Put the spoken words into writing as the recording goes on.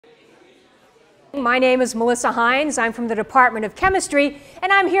My name is Melissa Hines. I'm from the Department of Chemistry, and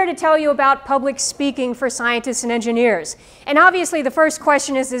I'm here to tell you about public speaking for scientists and engineers. And obviously the first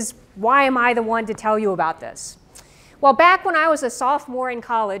question is why am I the one to tell you about this? Well, back when I was a sophomore in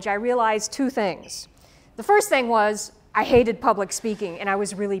college, I realized two things. The first thing was I hated public speaking, and I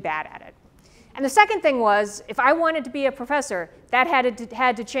was really bad at it. And the second thing was, if I wanted to be a professor, that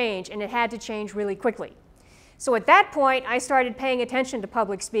had to change, and it had to change really quickly. So at that point, I started paying attention to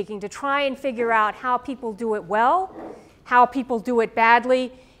public speaking to try and figure out how people do it well, how people do it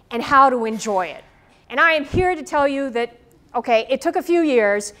badly, and how to enjoy it. And I am here to tell you that, okay, it took a few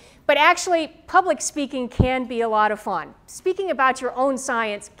years, but actually public speaking can be a lot of fun. Speaking about your own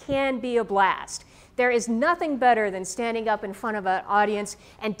science can be a blast. There is nothing better than standing up in front of an audience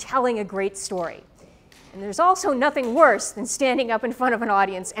and telling a great story. And there's also nothing worse than standing up in front of an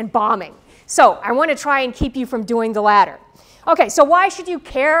audience and bombing. So I want to try and keep you from doing the latter. Okay, so why should you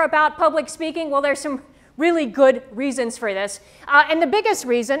care about public speaking? Well, there's some really good reasons for this. And the biggest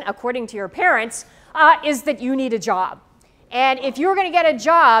reason, according to your parents, is that you need a job. And if you're going to get a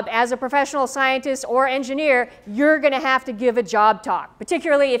job as a professional scientist or engineer, you're going to have to give a job talk,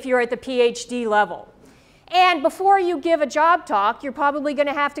 particularly if you're at the PhD level. And before you give a job talk, you're probably going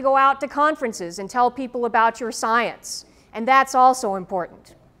to have to go out to conferences and tell people about your science. And that's also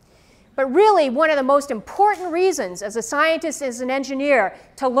important. But really, one of the most important reasons as a scientist, as an engineer,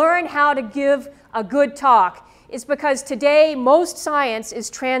 to learn how to give a good talk is because today most science is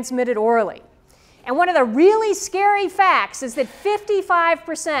transmitted orally. And one of the really scary facts is that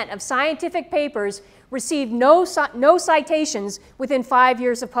 55% of scientific papers receive no citations within 5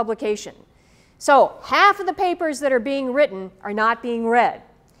 years of publication. So half of the papers that are being written are not being read.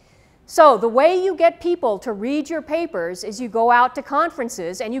 So the way you get people to read your papers is you go out to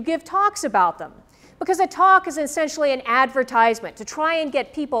conferences and you give talks about them. Because a talk is essentially an advertisement to try and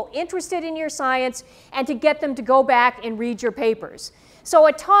get people interested in your science and to get them to go back and read your papers. So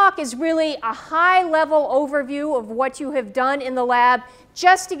a talk is really a high-level overview of what you have done in the lab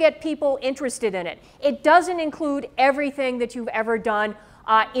just to get people interested in it. It doesn't include everything that you've ever done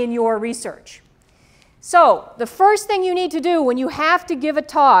in your research. So the first thing you need to do when you have to give a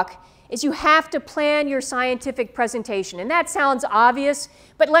talk is you have to plan your scientific presentation. And that sounds obvious,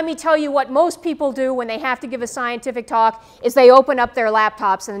 but let me tell you what most people do when they have to give a scientific talk is they open up their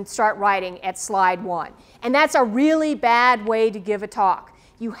laptops and start writing at slide 1. And that's a really bad way to give a talk.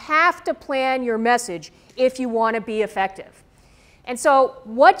 You have to plan your message if you want to be effective. And so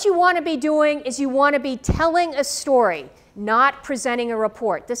what you want to be doing is you want to be telling a story, not presenting a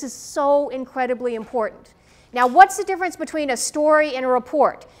report. This is so incredibly important. Now, what's the difference between a story and a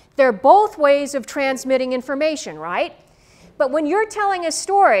report? They're both ways of transmitting information, right? But when you're telling a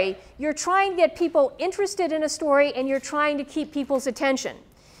story, you're trying to get people interested in a story and you're trying to keep people's attention.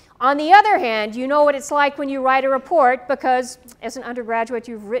 On the other hand, you know what it's like when you write a report because as an undergraduate,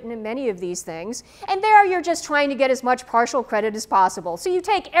 you've written in many of these things. And there you're just trying to get as much partial credit as possible. So you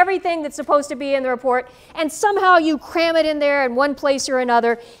take everything that's supposed to be in the report and somehow you cram it in there in one place or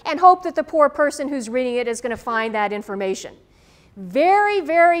another and hope that the poor person who's reading it is going to find that information. Very,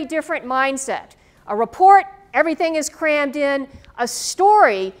 very different mindset. A report, everything is crammed in. A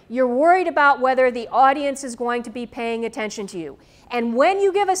story, you're worried about whether the audience is going to be paying attention to you. And when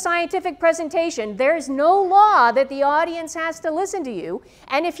you give a scientific presentation, there's no law that the audience has to listen to you.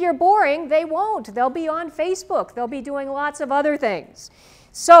 And if you're boring, they won't. They'll be on Facebook. They'll be doing lots of other things.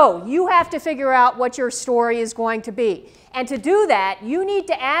 So you have to figure out what your story is going to be. And to do that, you need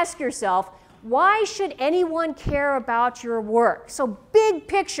to ask yourself, why should anyone care about your work? So big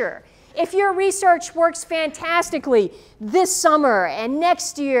picture. If your research works fantastically this summer and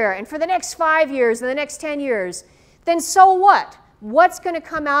next year and for the next 5 years and the next 10 years, then so what? What's going to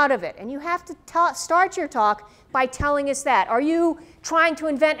come out of it? And you have to start your talk by telling us that. Are you trying to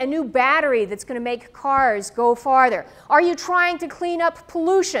invent a new battery that's going to make cars go farther? Are you trying to clean up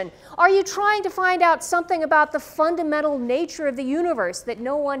pollution? Are you trying to find out something about the fundamental nature of the universe that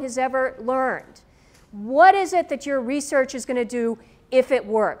no one has ever learned? What is it that your research is going to do if it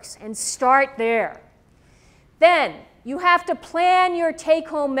works? And start there. Then you have to plan your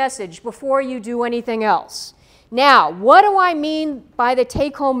take-home message before you do anything else. Now, what do I mean by the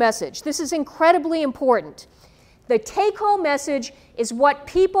take-home message? This is incredibly important. The take-home message is what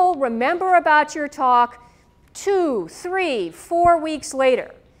people remember about your talk 2, 3, 4 weeks later.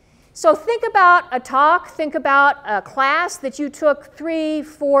 So think about a talk, think about a class that you took 3,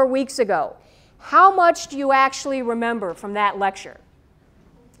 4 weeks ago. How much do you actually remember from that lecture?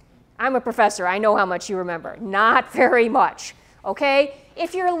 I'm a professor, I know how much you remember. Not very much. Okay?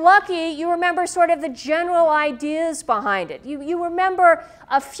 If you're lucky, you remember sort of the general ideas behind it. You remember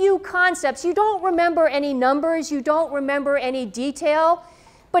a few concepts. You don't remember any numbers. You don't remember any detail.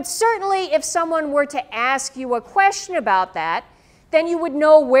 But certainly if someone were to ask you a question about that, then you would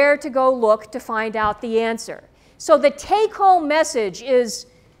know where to go look to find out the answer. So the take-home message is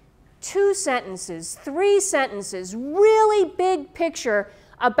 2 sentences, 3 sentences, really big picture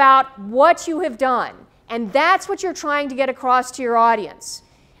about what you have done. And that's what you're trying to get across to your audience.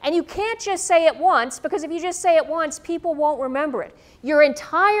 And you can't just say it once, because if you just say it once, people won't remember it. Your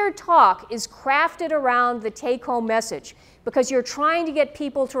entire talk is crafted around the take-home message, because you're trying to get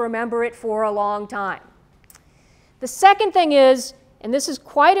people to remember it for a long time. The second thing is, and this is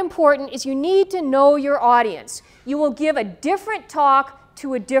quite important, is you need to know your audience. You will give a different talk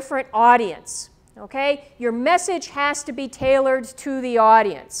to a different audience. Okay? Your message has to be tailored to the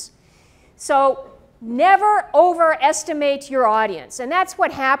audience. So never overestimate your audience. And that's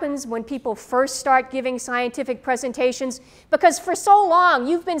what happens when people first start giving scientific presentations, because for so long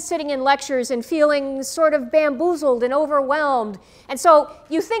you've been sitting in lectures and feeling sort of bamboozled and overwhelmed. And so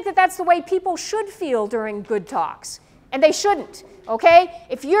you think that that's the way people should feel during good talks. And they shouldn't. Okay?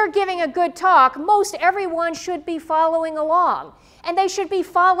 If you're giving a good talk, most everyone should be following along. And they should be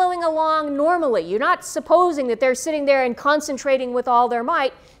following along normally. You're not supposing that they're sitting there and concentrating with all their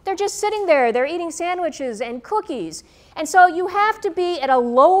might. They're just sitting there. They're eating sandwiches and cookies. And so you have to be at a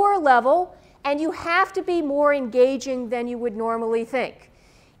lower level, and you have to be more engaging than you would normally think.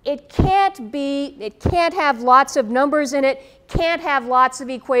 It can't have lots of numbers in it, can't have lots of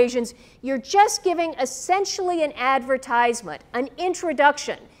equations. You're just giving essentially an advertisement, an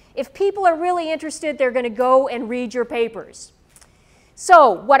introduction. If people are really interested, they're going to go and read your papers.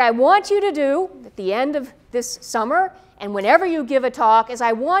 So what I want you to do at the end of this summer, and whenever you give a talk, is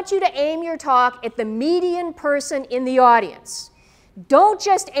I want you to aim your talk at the median person in the audience. Don't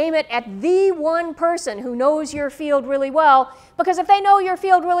just aim it at the one person who knows your field really well, because if they know your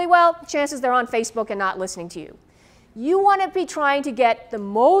field really well, chances they're on Facebook and not listening to you. You want to be trying to get the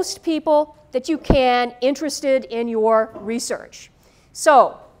most people that you can interested in your research.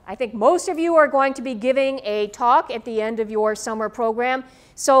 So I think most of you are going to be giving a talk at the end of your summer program.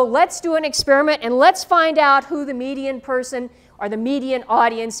 So let's do an experiment and let's find out who the median person or the median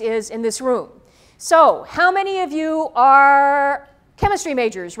audience is in this room. So how many of you are chemistry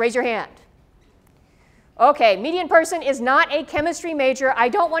majors? Raise your hand. Okay, median person is not a chemistry major. I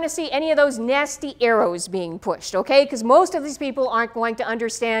don't want to see any of those nasty arrows being pushed, okay? Because most of these people aren't going to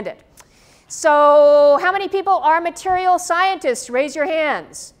understand it. So how many people are material scientists? Raise your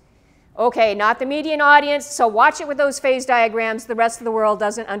hands. Okay, not the median audience, so watch it with those phase diagrams. The rest of the world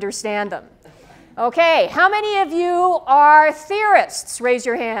doesn't understand them. Okay, how many of you are theorists? Raise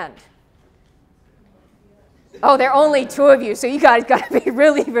your hand. Oh, there are only 2 of you, so you guys got to be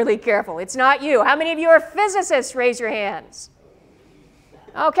really, really careful. It's not you. How many of you are physicists? Raise your hands.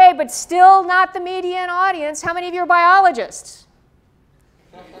 Okay, but still not the median audience. How many of you are biologists?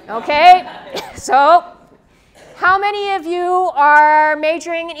 Okay, so how many of you are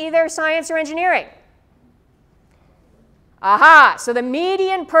majoring in either science or engineering? Aha, so the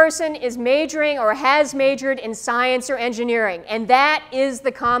median person is majoring or has majored in science or engineering, and that is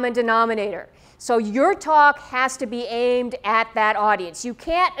the common denominator. So your talk has to be aimed at that audience. You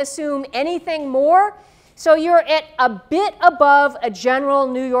can't assume anything more, so you're at a bit above a general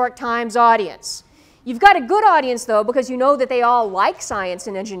New York Times audience. You've got a good audience, though, because you know that they all like science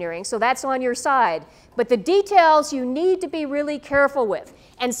and engineering, so that's on your side. But the details you need to be really careful with.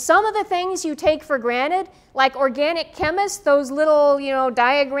 And some of the things you take for granted, like organic chemists, those little,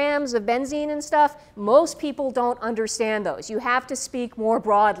 diagrams of benzene and stuff, most people don't understand those. You have to speak more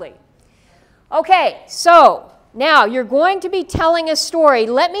broadly. Okay, so now you're going to be telling a story.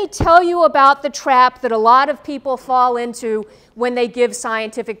 Let me tell you about the trap that a lot of people fall into when they give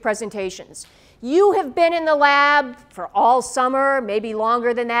scientific presentations. You have been in the lab for all summer, maybe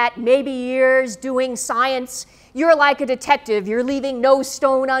longer than that, maybe years, doing science. You're like a detective. You're leaving no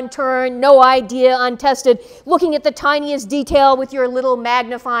stone unturned, no idea untested, looking at the tiniest detail with your little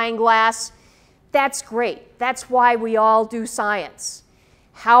magnifying glass. That's great. That's why we all do science.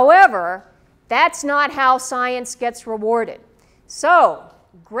 However, that's not how science gets rewarded. So,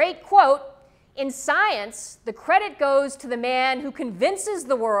 great quote, in science, the credit goes to the man who convinces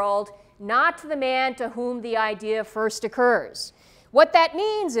the world, not to the man to whom the idea first occurs. What that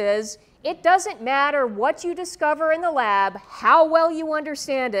means is, it doesn't matter what you discover in the lab, how well you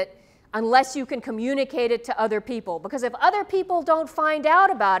understand it, unless you can communicate it to other people. Because if other people don't find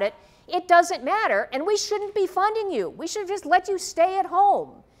out about it, it doesn't matter, and we shouldn't be funding you. We should just let you stay at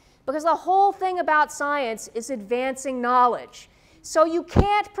home. Because the whole thing about science is advancing knowledge. So you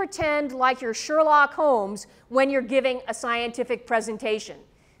can't pretend like you're Sherlock Holmes when you're giving a scientific presentation.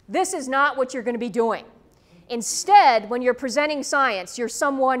 This is not what you're going to be doing. Instead, when you're presenting science, you're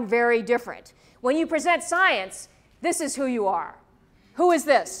someone very different. When you present science, this is who you are. Who is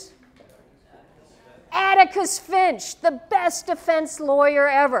this? Atticus Finch, the best defense lawyer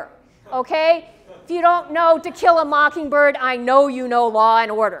ever. Okay? If you don't know To Kill a Mockingbird, I know you know Law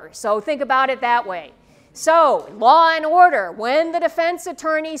and Order. So think about it that way. So, Law and Order, when the defense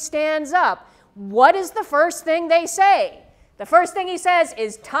attorney stands up, what is the first thing they say? The first thing he says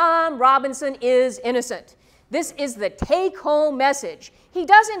is, Tom Robinson is innocent. This is the take-home message. He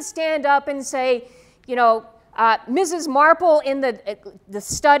doesn't stand up and say, you know, Mrs. Marple in the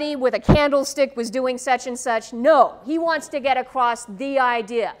study with a candlestick was doing such and such. No, he wants to get across the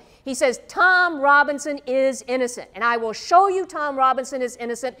idea. He says, Tom Robinson is innocent, and I will show you Tom Robinson is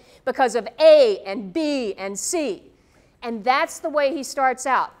innocent because of A and B and C. And that's the way he starts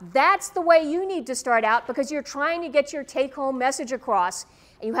out. That's the way you need to start out because you're trying to get your take-home message across,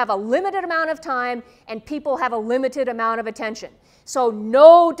 and you have a limited amount of time, and people have a limited amount of attention. So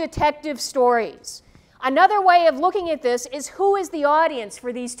no detective stories. Another way of looking at this is who is the audience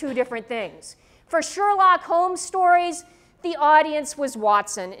for these two different things. For Sherlock Holmes stories, the audience was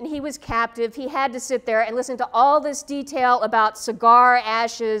Watson, and he was captive. He had to sit there and listen to all this detail about cigar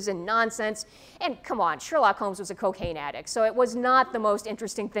ashes and nonsense. And come on, Sherlock Holmes was a cocaine addict, so it was not the most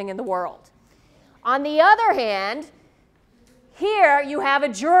interesting thing in the world. On the other hand, here you have a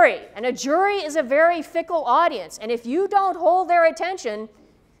jury, and a jury is a very fickle audience. And if you don't hold their attention,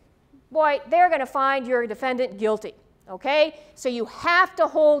 boy, they're going to find your defendant guilty. Okay? So you have to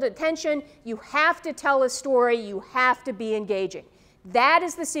hold attention, you have to tell a story, you have to be engaging. That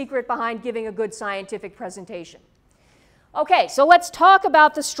is the secret behind giving a good scientific presentation. Okay, so let's talk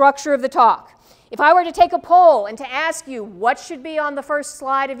about the structure of the talk. If I were to take a poll and to ask you what should be on the first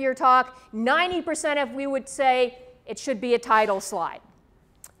slide of your talk, 90% of we would say it should be a title slide.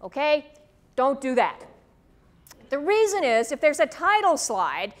 Okay? Don't do that. The reason is, if there's a title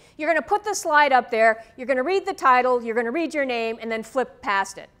slide, you're going to put the slide up there, you're going to read the title, you're going to read your name, and then flip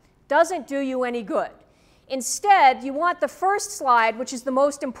past it. Doesn't do you any good. Instead, you want the first slide, which is the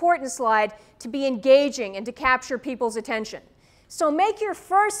most important slide, to be engaging and to capture people's attention. So make your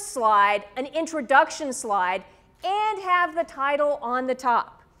first slide an introduction slide and have the title on the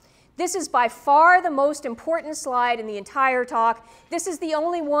top. This is by far the most important slide in the entire talk. This is the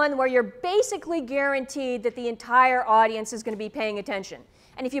only one where you're basically guaranteed that the entire audience is going to be paying attention.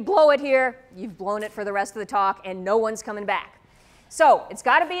 And if you blow it here, you've blown it for the rest of the talk, and no one's coming back. So it's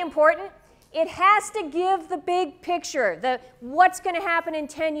got to be important. It has to give the big picture, what's going to happen in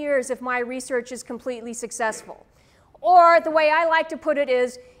 10 years if my research is completely successful. Or the way I like to put it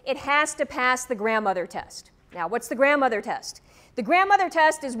is, it has to pass the grandmother test. Now, what's the grandmother test? The grandmother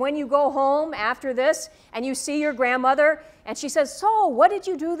test is when you go home after this and you see your grandmother and she says, so what did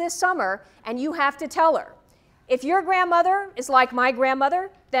you do this summer? And you have to tell her. If your grandmother is like my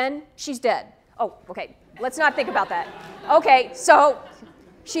grandmother, then she's dead. Oh, okay, let's not think about that. Okay, so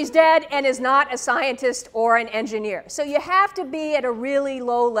she's dead and is not a scientist or an engineer. So you have to be at a really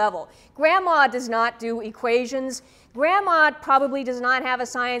low level. Grandma does not do equations. Grandma probably does not have a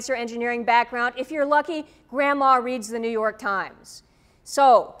science or engineering background. If you're lucky, Grandma reads the New York Times.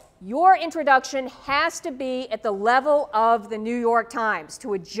 So your introduction has to be at the level of the New York Times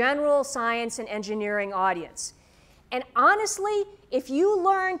to a general science and engineering audience. And honestly, if you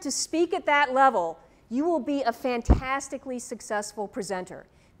learn to speak at that level, you will be a fantastically successful presenter.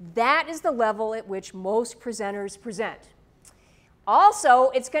 That is the level at which most presenters present. Also,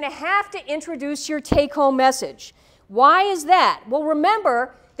 it's going to have to introduce your take-home message. Why is that? Well,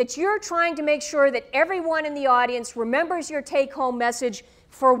 remember that you're trying to make sure that everyone in the audience remembers your take-home message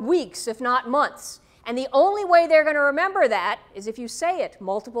for weeks, if not months. And the only way they're going to remember that is if you say it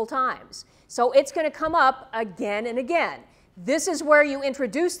multiple times. So it's going to come up again and again. This is where you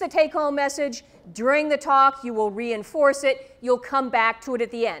introduce the take-home message. During the talk, you will reinforce it. You'll come back to it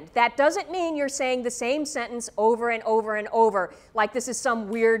at the end. That doesn't mean you're saying the same sentence over and over and over, like this is some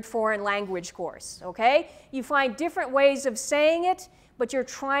weird foreign language course, okay? You find different ways of saying it, but you're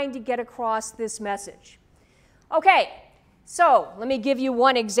trying to get across this message. Okay, so let me give you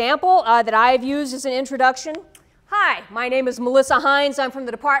one example that I've used as an introduction. Hi, my name is Melissa Hines. I'm from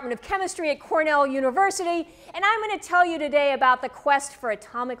the Department of Chemistry at Cornell University, and I'm going to tell you today about the quest for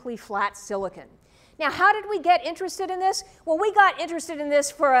atomically flat silicon. Now, how did we get interested in this? Well, we got interested in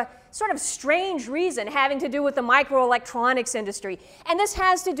this for a sort of strange reason having to do with the microelectronics industry, and this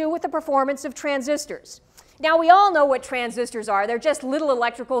has to do with the performance of transistors. Now, we all know what transistors are. They're just little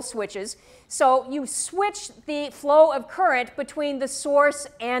electrical switches. So you switch the flow of current between the source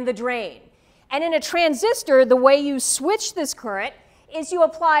and the drain. And in a transistor, the way you switch this current is you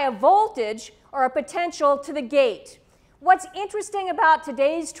apply a voltage or a potential to the gate. What's interesting about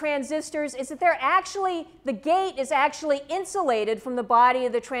today's transistors is that the gate is actually insulated from the body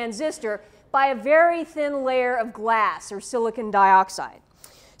of the transistor by a very thin layer of glass or silicon dioxide.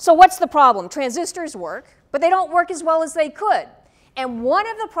 So what's the problem? Transistors work, but they don't work as well as they could. And one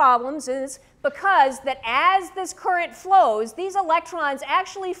of the problems is because that as this current flows, these electrons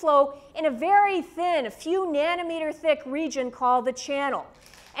actually flow in a very thin, a few nanometer thick region called the channel.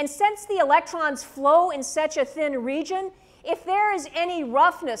 And since the electrons flow in such a thin region, if there is any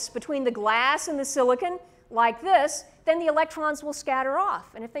roughness between the glass and the silicon, like this, then the electrons will scatter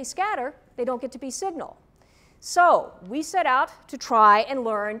off. And if they scatter, they don't get to be signal. So we set out to try and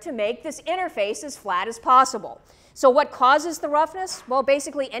learn to make this interface as flat as possible. So what causes the roughness? Well,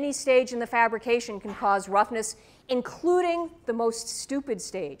 basically any stage in the fabrication can cause roughness, including the most stupid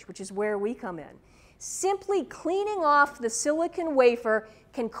stage, which is where we come in. Simply cleaning off the silicon wafer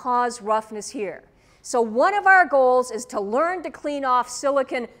can cause roughness here. So one of our goals is to learn to clean off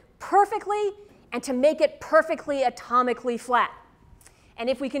silicon perfectly and to make it perfectly atomically flat. And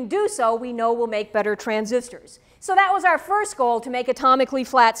if we can do so, we know we'll make better transistors. So that was our first goal, to make atomically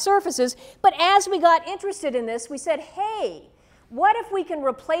flat surfaces. But as we got interested in this, we said, hey, what if we can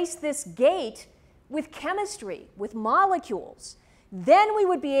replace this gate with chemistry, with molecules? Then we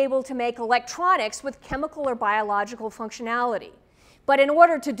would be able to make electronics with chemical or biological functionality. But in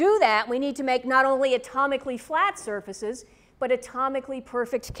order to do that, we need to make not only atomically flat surfaces, but atomically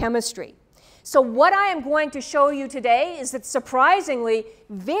perfect chemistry. So what I am going to show you today is that surprisingly,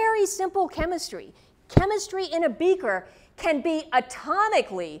 very simple chemistry. Chemistry in a beaker can be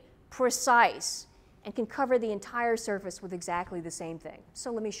atomically precise and can cover the entire surface with exactly the same thing.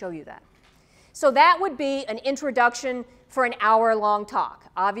 So let me show you that. So that would be an introduction for an hour-long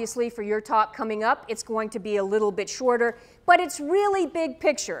talk. Obviously, for your talk coming up, it's going to be a little bit shorter, but it's really big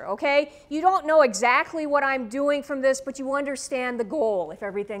picture, okay? You don't know exactly what I'm doing from this, but you understand the goal if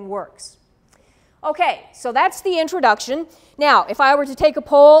everything works. Okay, so that's the introduction. Now, if I were to take a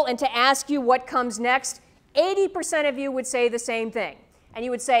poll and to ask you what comes next, 80% of you would say the same thing. And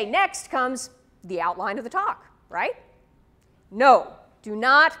you would say, next comes the outline of the talk, right? No, do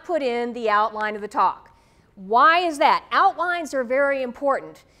not put in the outline of the talk. Why is that? Outlines are very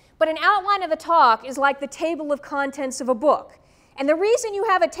important, but an outline of the talk is like the table of contents of a book. And the reason you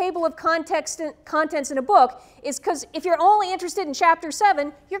have a table of contents in a book is because if you're only interested in chapter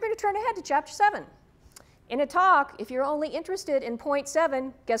 7, you're going to turn ahead to chapter 7. In a talk, if you're only interested in point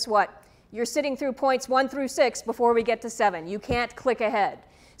 7, guess what? You're sitting through points 1 through 6 before we get to 7. You can't click ahead.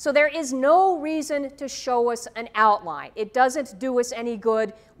 So there is no reason to show us an outline. It doesn't do us any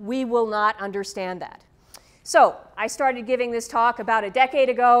good. We will not understand that. So I started giving this talk about a decade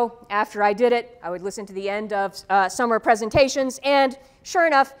ago. After I did it, I would listen to the end of summer presentations, and sure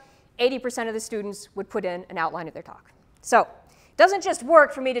enough, 80% of the students would put in an outline of their talk. So it doesn't just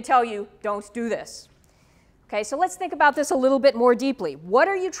work for me to tell you, don't do this. Okay, so let's think about this a little bit more deeply. What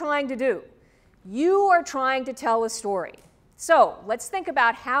are you trying to do? You are trying to tell a story. So let's think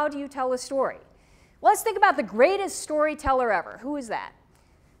about, how do you tell a story? Let's think about the greatest storyteller ever. Who is that?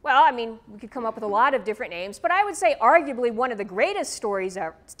 Well, I mean, we could come up with a lot of different names, but I would say arguably one of the greatest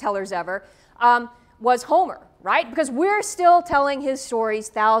storytellers ever was Homer, right? Because we're still telling his stories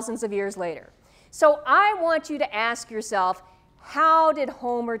thousands of years later. So I want you to ask yourself, how did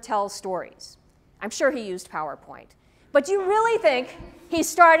Homer tell stories? I'm sure he used PowerPoint. But do you really think he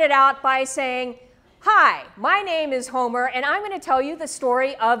started out by saying, hi, my name is Homer, and I'm going to tell you the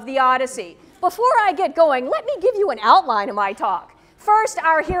story of the Odyssey. Before I get going, let me give you an outline of my talk. First,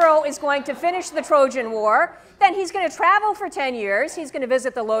 our hero is going to finish the Trojan War. Then he's going to travel for 10 years. He's going to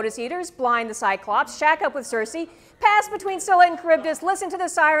visit the Lotus Eaters, blind the Cyclops, shack up with Circe, pass between Scylla and Charybdis, listen to the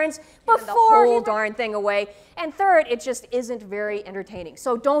sirens before the whole darn thing away. And third, it just isn't very entertaining.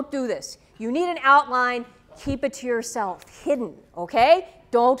 So don't do this. You need an outline. Keep it to yourself, hidden, okay?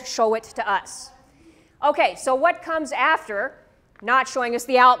 Don't show it to us. Okay, so what comes after not showing us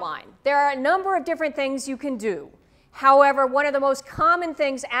the outline? There are a number of different things you can do. However, one of the most common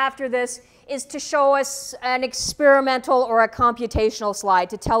things after this is to show us an experimental or a computational slide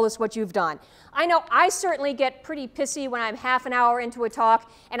to tell us what you've done. I know I certainly get pretty pissy when I'm half an hour into a talk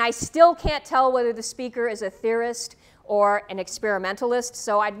and I still can't tell whether the speaker is a theorist or an experimentalist,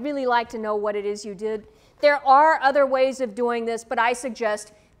 so I'd really like to know what it is you did. There are other ways of doing this, but I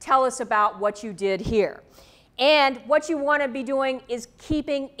suggest tell us about what you did here. And what you want to be doing is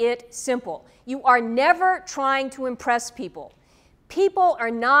keeping it simple. You are never trying to impress people. People are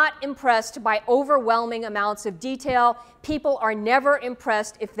not impressed by overwhelming amounts of detail. People are never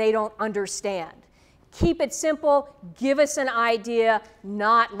impressed if they don't understand. Keep it simple, give us an idea,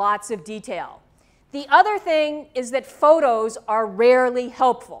 not lots of detail. The other thing is that photos are rarely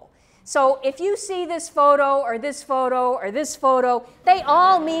helpful. So if you see this photo or this photo or this photo, they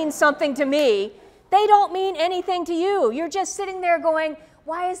all mean something to me. They don't mean anything to you. You're just sitting there going,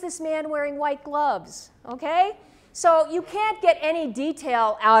 why is this man wearing white gloves? Okay? So you can't get any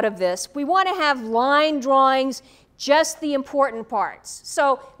detail out of this. We want to have line drawings, just the important parts.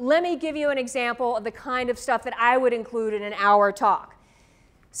 So let me give you an example of the kind of stuff that I would include in an hour talk.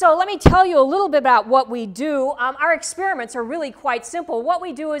 So let me tell you a little bit about what we do. Our experiments are really quite simple. What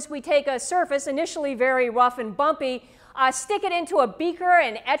we do is we take a surface, initially very rough and bumpy, stick it into a beaker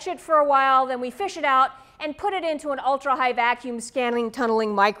and etch it for a while, then we fish it out and put it into an ultra-high vacuum scanning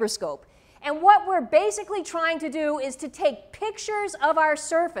tunneling microscope. And what we're basically trying to do is to take pictures of our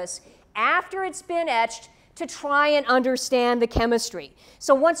surface after it's been etched to try and understand the chemistry.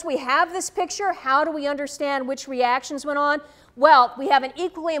 So once we have this picture, how do we understand which reactions went on? Well, we have an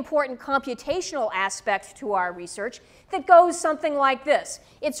equally important computational aspect to our research that goes something like this.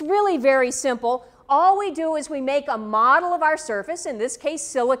 It's really very simple. All we do is we make a model of our surface, in this case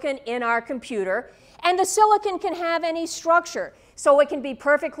silicon, in our computer, and the silicon can have any structure. So it can be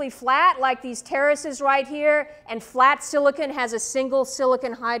perfectly flat, like these terraces right here, and flat silicon has a single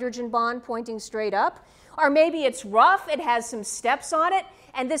silicon hydrogen bond pointing straight up. Or maybe it's rough, it has some steps on it,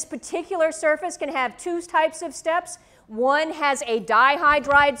 and this particular surface can have two types of steps. One has a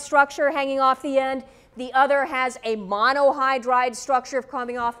dihydride structure hanging off the end. The other has a monohydride structure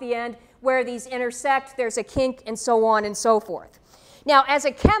coming off the end. Where these intersect, there's a kink, and so on and so forth. Now, as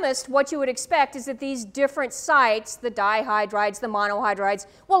a chemist, what you would expect is that these different sites, the dihydrides, the monohydrides,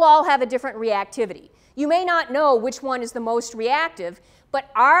 will all have a different reactivity. You may not know which one is the most reactive, but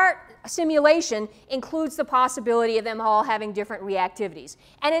our simulation includes the possibility of them all having different reactivities.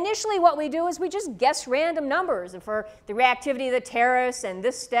 And initially what we do is we just guess random numbers for the reactivity of the terrace and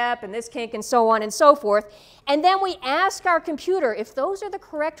this step and this kink and so on and so forth. And then we ask our computer, if those are the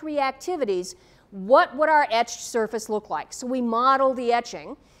correct reactivities, what would our etched surface look like? So we model the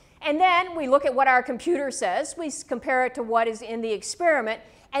etching. And then we look at what our computer says. We compare it to what is in the experiment.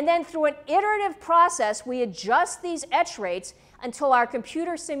 And then through an iterative process, we adjust these etch rates until our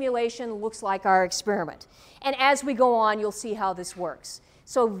computer simulation looks like our experiment. And as we go on, you'll see how this works.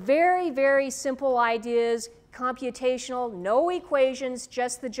 So very, very simple ideas, computational, no equations,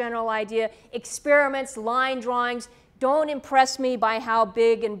 just the general idea. Experiments, line drawings. Don't impress me by how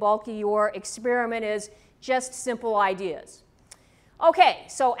big and bulky your experiment is, just simple ideas. Okay,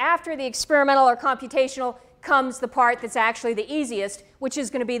 so after the experimental or computational comes the part that's actually the easiest, which is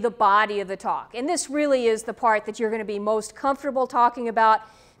going to be the body of the talk. And this really is the part that you're going to be most comfortable talking about.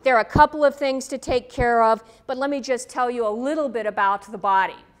 There are a couple of things to take care of, but let me just tell you a little bit about the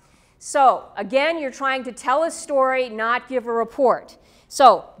body. So again, you're trying to tell a story, not give a report.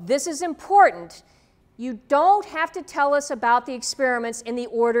 So this is important. You don't have to tell us about the experiments in the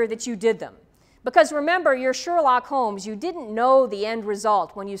order that you did them. Because remember, you're Sherlock Holmes. You didn't know the end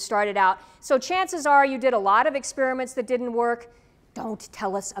result when you started out. So chances are you did a lot of experiments that didn't work. Don't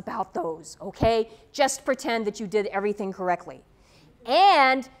tell us about those, okay? Just pretend that you did everything correctly.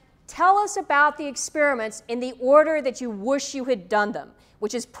 And tell us about the experiments in the order that you wish you had done them,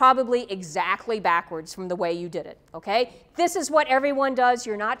 which is probably exactly backwards from the way you did it, okay? This is what everyone does.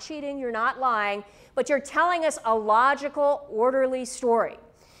 You're not cheating, you're not lying, but you're telling us a logical, orderly story.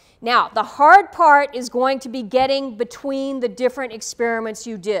 Now, the hard part is going to be getting between the different experiments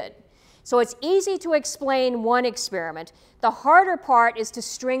you did. So it's easy to explain one experiment. The harder part is to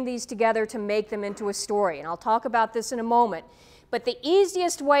string these together to make them into a story, and I'll talk about this in a moment. But the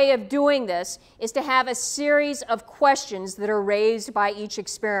easiest way of doing this is to have a series of questions that are raised by each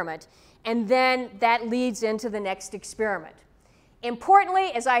experiment, and then that leads into the next experiment.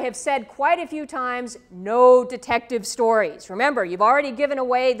 Importantly, as I have said quite a few times, no detective stories. Remember, you've already given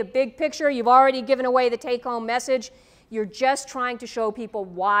away the big picture, you've already given away the take-home message. You're just trying to show people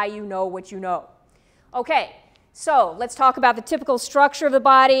why you know what you know. Okay, so let's talk about the typical structure of the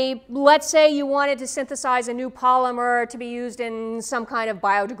body. Let's say you wanted to synthesize a new polymer to be used in some kind of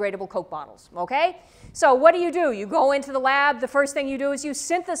biodegradable Coke bottles, okay? So what do? You go into the lab, the first thing you do is you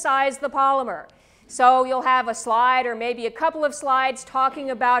synthesize the polymer. So you'll have a slide or maybe a couple of slides talking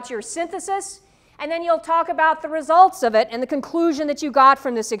about your synthesis, and then you'll talk about the results of it and the conclusion that you got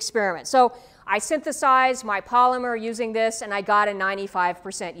from this experiment. So I synthesized my polymer using this, and I got a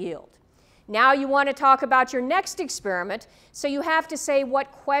 95% yield. Now you want to talk about your next experiment, so you have to say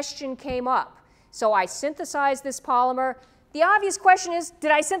what question came up. So I synthesized this polymer. The obvious question is,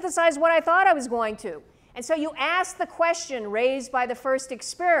 did I synthesize what I thought I was going to? And so you ask the question raised by the first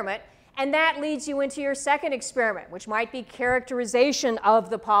experiment, and that leads you into your second experiment, which might be characterization of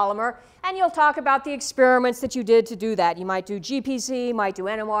the polymer, and you'll talk about the experiments that you did to do that. You might do GPC, might do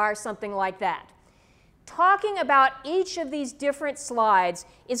NMR, something like that. Talking about each of these different slides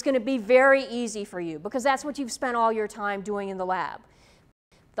is going to be very easy for you because that's what you've spent all your time doing in the lab.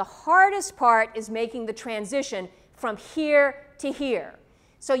 The hardest part is making the transition from here to here.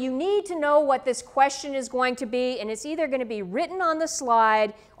 So you need to know what this question is going to be, and it's either going to be written on the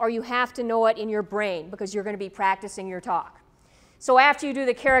slide or you have to know it in your brain because you're going to be practicing your talk. So after you do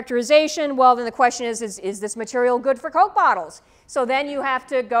the characterization, well, then the question is this material good for Coke bottles? So then you have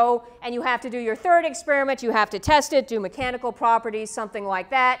to go and you have to do your third experiment. You have to test it, do mechanical properties, something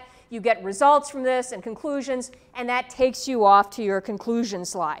like that. You get results from this and conclusions, and that takes you off to your conclusion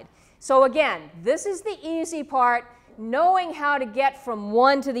slide. So again, this is the easy part. Knowing how to get from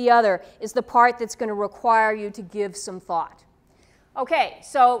one to the other is the part that's going to require you to give some thought. Okay,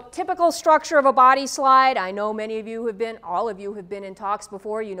 so typical structure of a body slide. I know many of you have been, all of you have been in talks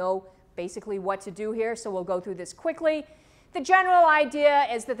before. You know basically what to do here, so we'll go through this quickly. The general idea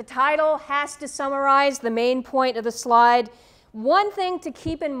is that the title has to summarize the main point of the slide. One thing to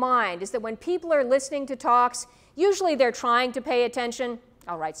keep in mind is that when people are listening to talks, usually they're trying to pay attention.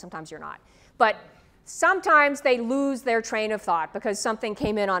 All right, sometimes you're not. But sometimes they lose their train of thought because something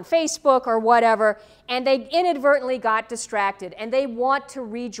came in on Facebook or whatever, and they inadvertently got distracted, and they want to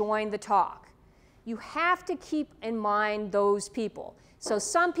rejoin the talk. You have to keep in mind those people. So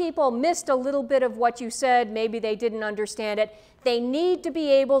some people missed a little bit of what you said. Maybe they didn't understand it. They need to be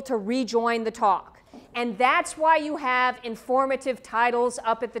able to rejoin the talk. And that's why you have informative titles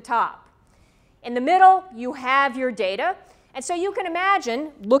up at the top. In the middle, you have your data. And so you can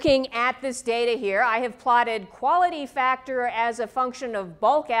imagine, looking at this data here, I have plotted quality factor as a function of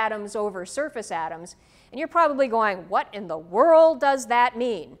bulk atoms over surface atoms. And you're probably going, what in the world does that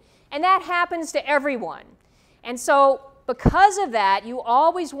mean? And that happens to everyone. And so because of that, you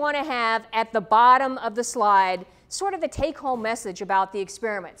always want to have at the bottom of the slide sort of the take-home message about the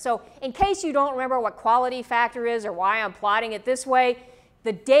experiment. So in case you don't remember what quality factor is or why I'm plotting it this way,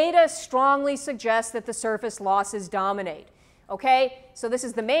 the data strongly suggests that the surface losses dominate. Okay, so this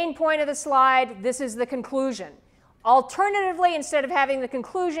is the main point of the slide. This is the conclusion. Alternatively, instead of having the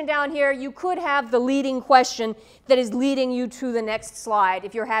conclusion down here, you could have the leading question that is leading you to the next slide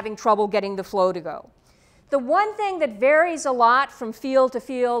if you're having trouble getting the flow to go. The one thing that varies a lot from field to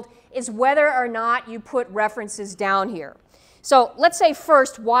field is whether or not you put references down here. So let's say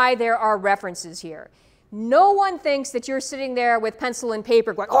first why there are references here. No one thinks that you're sitting there with pencil and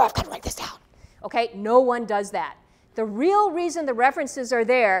paper going, oh, I've got to write this down. Okay, no one does that. The real reason the references are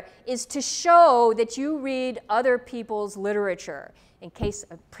there is to show that you read other people's literature, in case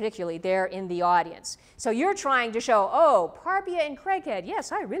particularly they're in the audience. So you're trying to show, oh, Parpia and Craighead,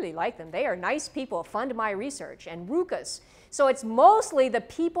 yes, I really like them. They are nice people, fund my research, and Ruckus. So it's mostly the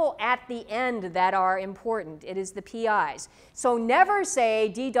people at the end that are important. It is the PIs. So never say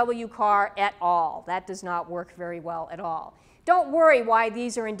D.W. Carr et al. That does not work very well at all. Don't worry why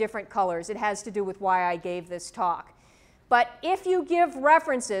these are in different colors. It has to do with why I gave this talk. But if you give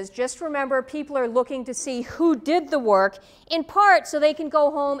references, just remember people are looking to see who did the work, in part so they can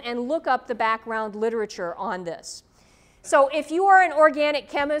go home and look up the background literature on this. So if you are an organic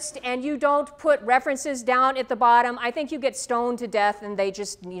chemist and you don't put references down at the bottom, I think you get stoned to death and they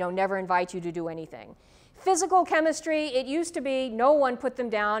just never invite you to do anything. Physical chemistry, it used to be no one put them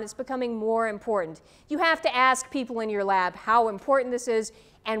down. It's becoming more important. You have to ask people in your lab how important this is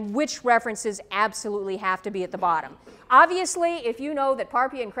and which references absolutely have to be at the bottom. Obviously, if you know that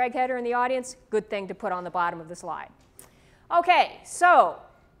Parpia and Craighead are in the audience, good thing to put on the bottom of the slide. Okay, so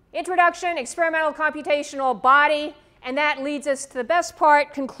introduction, experimental computational body, and that leads us to the best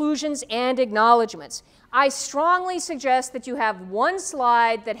part, conclusions and acknowledgments. I strongly suggest that you have one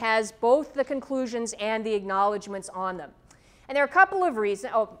slide that has both the conclusions and the acknowledgments on them. And there are a couple of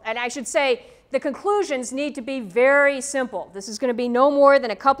reasons. Oh, and I should say the conclusions need to be very simple. This is going to be no more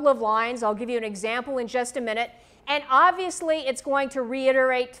than a couple of lines. I'll give you an example in just a minute. And obviously, it's going to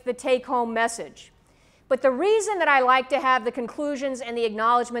reiterate the take-home message. But the reason that I like to have the conclusions and the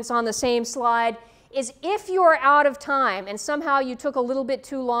acknowledgments on the same slide is if you are out of time and somehow you took a little bit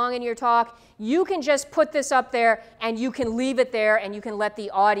too long in your talk, you can just put this up there and you can leave it there and you can let the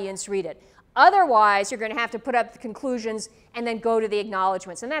audience read it. Otherwise, you're going to have to put up the conclusions and then go to the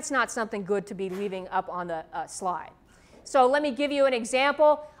acknowledgments. And that's not something good to be leaving up on the slide. So let me give you an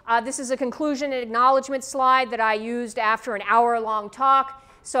example. This is a conclusion and acknowledgement slide that I used after an hour-long talk.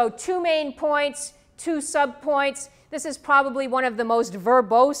 So 2 main points, 2 subpoints. This is probably one of the most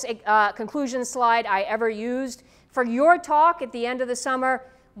verbose conclusion slide I ever used. For your talk at the end of the summer,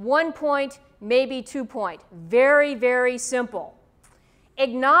 1 point, maybe 2 point. Very, very simple.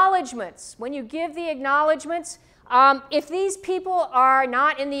 Acknowledgements. When you give the acknowledgements, if these people are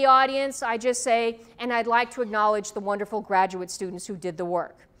not in the audience, I just say, and I'd like to acknowledge the wonderful graduate students who did the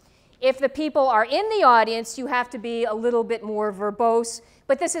work. If the people are in the audience, you have to be a little bit more verbose,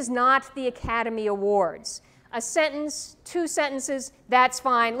 but this is not the Academy Awards. A sentence, 2 sentences, that's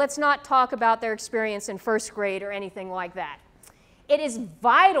fine. Let's not talk about their experience in first grade or anything like that. It is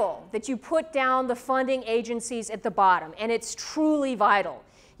vital that you put down the funding agencies at the bottom, and it's truly vital.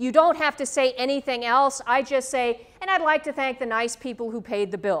 You don't have to say anything else. I just say, and I'd like to thank the nice people who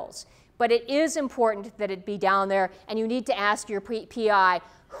paid the bills. But it is important that it be down there, and you need to ask your PI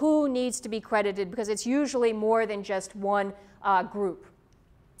who needs to be credited, because it's usually more than just one group.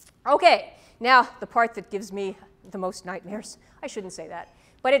 Okay, now the part that gives me the most nightmares. I shouldn't say that.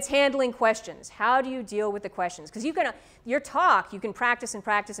 But it's handling questions. How do you deal with the questions? Because your talk, you can practice and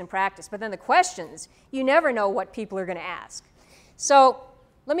practice and practice, but then the questions, you never know what people are going to ask. So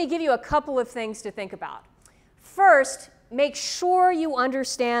let me give you a couple of things to think about. First, make sure you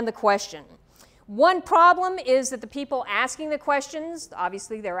understand the question. One problem is that the people asking the questions,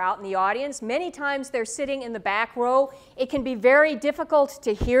 obviously they're out in the audience, many times they're sitting in the back row. It can be very difficult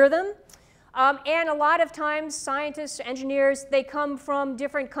to hear them. And a lot of times scientists, engineers, they come from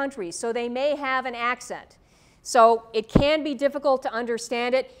different countries, so they may have an accent. So it can be difficult to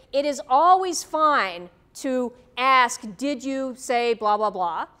understand it. It is always fine to ask, did you say blah, blah,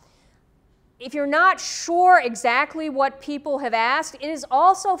 blah? If you're not sure exactly what people have asked, it is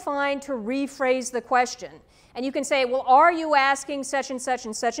also fine to rephrase the question. And you can say, well, are you asking such and such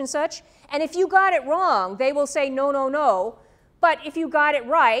and such and such? And if you got it wrong, they will say, no, no, no. But if you got it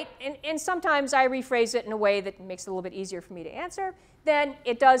right, and sometimes I rephrase it in a way that makes it a little bit easier for me to answer, then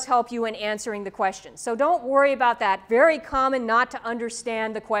it does help you in answering the question. So don't worry about that. Very common not to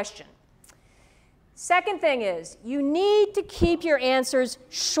understand the question. Second thing is, you need to keep your answers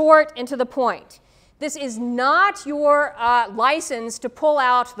short and to the point. This is not your license to pull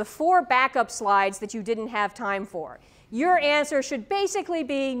out the 4 backup slides that you didn't have time for. Your answer should basically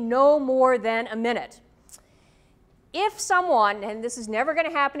be no more than a minute. If someone, and this is never going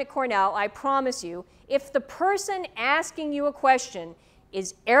to happen at Cornell, I promise you, if the person asking you a question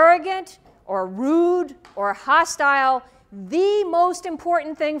is arrogant or rude or hostile, the most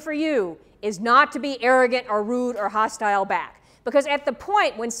important thing for you is not to be arrogant or rude or hostile back. Because at the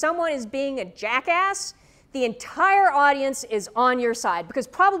point when someone is being a jackass, the entire audience is on your side, because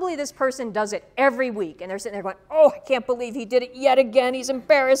probably this person does it every week, and they're sitting there going, oh, I can't believe he did it yet again, he's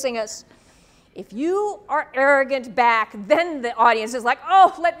embarrassing us. If you are arrogant back, then the audience is like,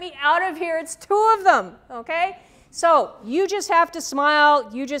 oh, let me out of here, it's 2 of them, okay? So you just have to smile,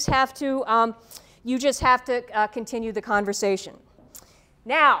 you just have to continue the conversation.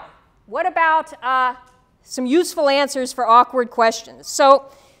 Now, what about some useful answers for awkward questions? So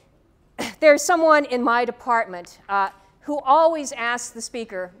there's someone in my department who always asks the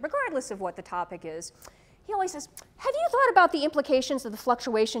speaker, regardless of what the topic is, he always says, have you thought about the implications of the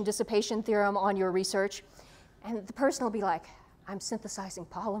fluctuation dissipation theorem on your research? And the person will be like, I'm synthesizing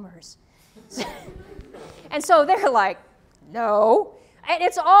polymers. And so they're like, no. And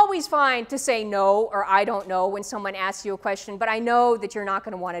it's always fine to say no or I don't know when someone asks you a question, but I know that you're not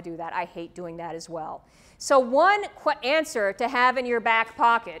going to want to do that. I hate doing that as well. So one answer to have in your back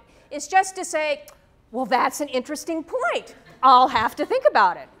pocket is just to say, well, that's an interesting point. I'll have to think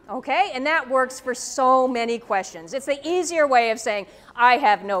about it, okay? And that works for so many questions. It's the easier way of saying, I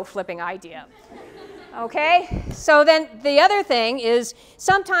have no flipping idea. Okay? So then the other thing is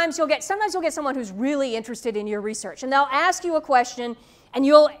sometimes you'll get someone who's really interested in your research, and they'll ask you a question and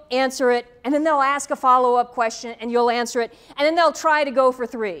you'll answer it, and then they'll ask a follow-up question and you'll answer it, and then they'll try to go for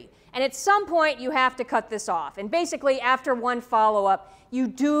 3. And at some point you have to cut this off. And basically after one follow-up, you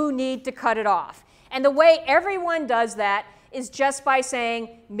do need to cut it off. And the way everyone does that is just by saying,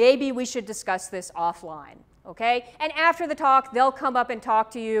 maybe we should discuss this offline, okay? And after the talk, they'll come up and talk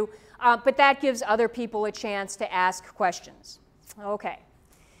to you, but that gives other people a chance to ask questions. Okay,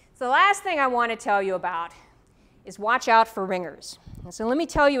 so the last thing I want to tell you about is watch out for ringers. And so let me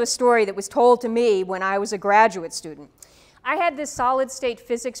tell you a story that was told to me when I was a graduate student. I had this solid-state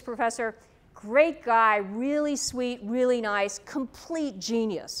physics professor, great guy, really sweet, really nice, complete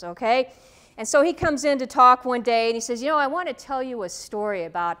genius, okay? And so he comes in to talk one day, and he says, you know, I want to tell you a story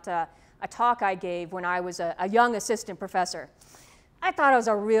about a talk I gave when I was a young assistant professor. I thought I was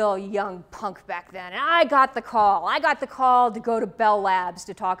a real young punk back then, and I got the call. I got the call to go to Bell Labs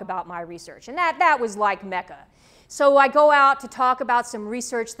to talk about my research, and that was like Mecca. So I go out to talk about some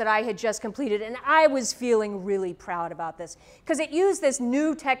research that I had just completed, and I was feeling really proud about this because it used this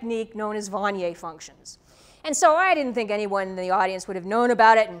new technique known as Wannier functions. And so I didn't think anyone in the audience would have known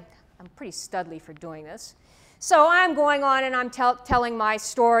about it, and I'm pretty studly for doing this. So I'm going on and I'm telling my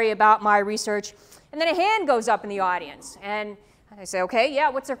story about my research, and then a hand goes up in the audience, and I say, okay, yeah,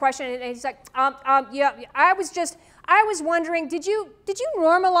 what's their question? And he's like, yeah, I was wondering, did you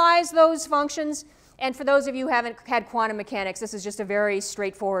normalize those functions? And for those of you who haven't had quantum mechanics, this is just a very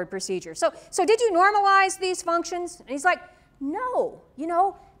straightforward procedure. So did you normalize these functions? And he's like, no, you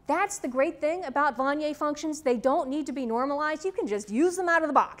know, that's the great thing about Wannier functions. They don't need to be normalized. You can just use them out of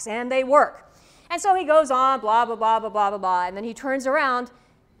the box, and they work. And so he goes on, blah, blah, blah, blah, blah, blah, blah, and then he turns around,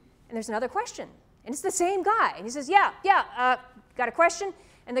 and there's another question. And it's the same guy. And he says, yeah, got a question?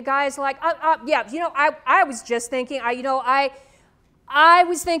 And the guy's like, yeah, you know, I was just thinking, I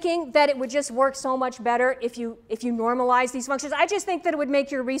was thinking that it would just work so much better if you normalize these functions. I just think that it would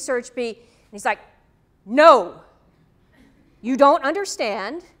make your research be, and he's like, no, you don't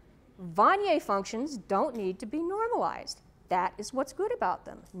understand. Wannier functions don't need to be normalized. That is what's good about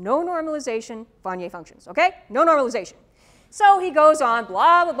them. No normalization, Wannier functions, okay? No normalization. So he goes on,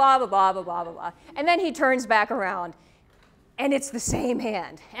 blah, blah, blah, blah, blah, blah, blah, blah, blah, and then he turns back around, and it's the same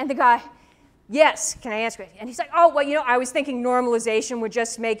hand. And the guy, yes, can I answer it? And he's like, oh, well, you know, I was thinking normalization would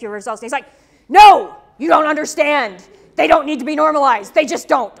just make your results. And he's like, no, you don't understand. They don't need to be normalized. They just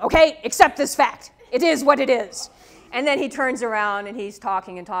don't, okay? Accept this fact. It is what it is. And then he turns around, and he's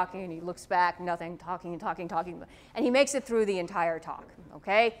talking and talking, and he looks back, nothing, talking and talking, talking. And he makes it through the entire talk,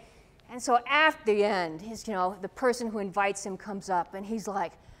 okay? And so after the end, the person who invites him comes up, and he's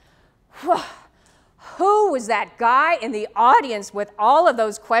like, who was that guy in the audience with all of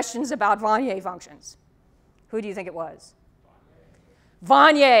those questions about Wannier functions? Who do you think it was?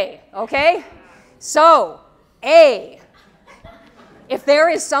 Wannier, okay? So, A, if there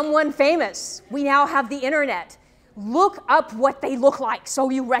is someone famous, we now have the internet. Look up what they look like so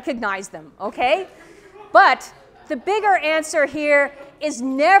you recognize them, okay? But the bigger answer here is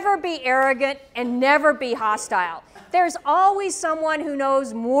never be arrogant and never be hostile. There's always someone who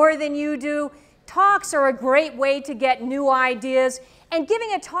knows more than you do. Talks are a great way to get new ideas, and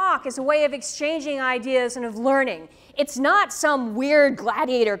giving a talk is a way of exchanging ideas and of learning. It's not some weird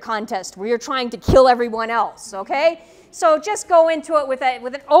gladiator contest where you're trying to kill everyone else, okay? So just go into it with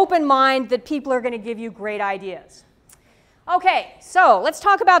an open mind that people are going to give you great ideas. Okay, so let's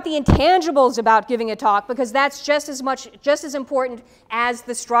talk about the intangibles about giving a talk, because that's just as important as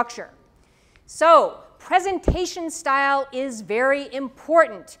the structure. So presentation style is very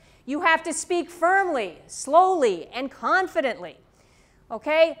important. You have to speak firmly, slowly, and confidently.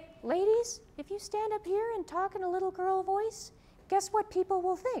 Okay, ladies, if you stand up here and talk in a little girl voice, guess what people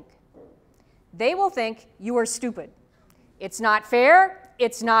will think? They will think you are stupid. It's not fair,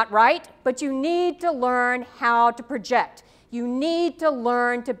 it's not right, but you need to learn how to project. You need to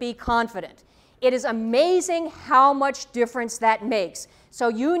learn to be confident. It is amazing how much difference that makes. So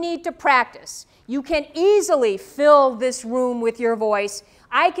you need to practice. You can easily fill this room with your voice.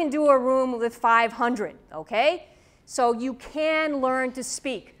 I can do a room with 500, okay? So you can learn to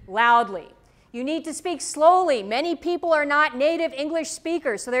speak loudly. You need to speak slowly. Many people are not native English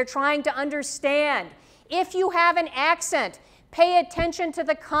speakers, so they're trying to understand. If you have an accent, pay attention to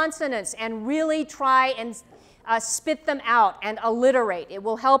the consonants and really try and spit them out and alliterate. It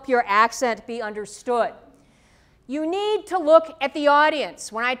will help your accent be understood. You need to look at the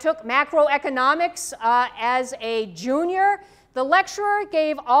audience. When I took macroeconomics as a junior, the lecturer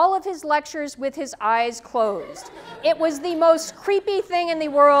gave all of his lectures with his eyes closed. It was the most creepy thing in the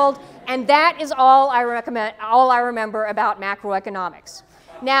world, and that is all I remember about macroeconomics.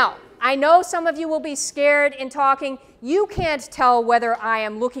 Now, I know some of you will be scared in talking. You can't tell whether I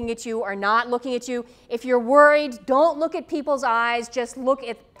am looking at you or not looking at you. If you're worried, don't look at people's eyes. Just look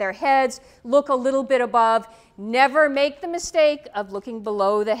at their heads. Look a little bit above. Never make the mistake of looking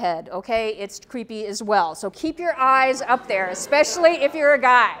below the head, okay? It's creepy as well. So keep your eyes up there, especially if you're a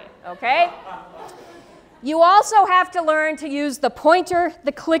guy, okay? You also have to learn to use the pointer,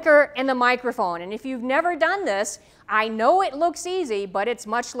 the clicker, and the microphone. And if you've never done this, I know it looks easy, but it's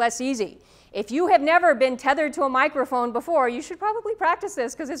much less easy. If you have never been tethered to a microphone before, you should probably practice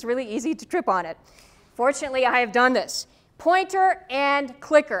this because it's really easy to trip on it. Fortunately, I have done this. Pointer and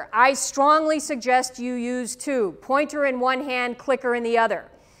clicker. I strongly suggest you use two. Pointer in one hand, clicker in the other.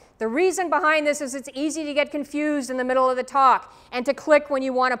 The reason behind this is it's easy to get confused in the middle of the talk and to click when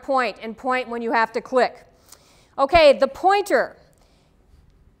you want to point and point when you have to click. Okay, the pointer.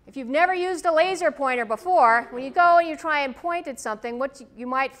 If you've never used a laser pointer before, when you go and you try and point at something, what you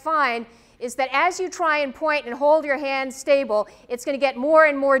might find is that as you try and point and hold your hand stable, it's going to get more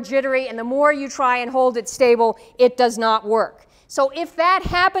and more jittery, and the more you try and hold it stable, it does not work. So if that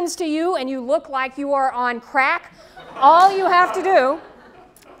happens to you and you look like you are on crack, all you have to do,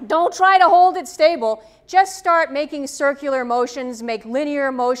 don't try to hold it stable, just start making circular motions, make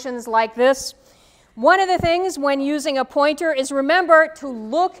linear motions like this. One of the things when using a pointer is remember to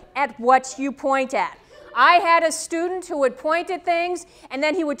look at what you point at. I had a student who would point at things and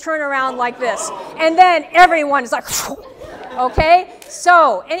then he would turn around like this. And then everyone's like, okay?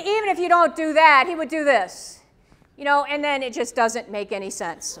 So, and even if you don't do that, he would do this. You know, and then it just doesn't make any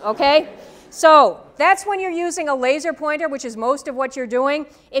sense, okay? So that's when you're using a laser pointer, which is most of what you're doing.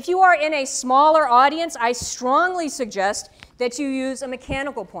 If you are in a smaller audience, I strongly suggest that you use a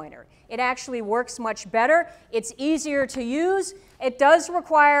mechanical pointer. It actually works much better. It's easier to use. It does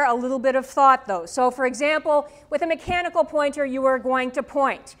require a little bit of thought, though. So for example, with a mechanical pointer, you are going to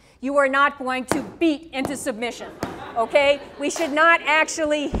point. You are not going to beat into submission, okay? We should not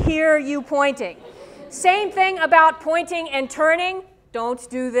actually hear you pointing. Same thing about pointing and turning. Don't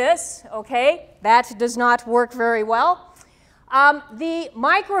do this, okay? That does not work very well. The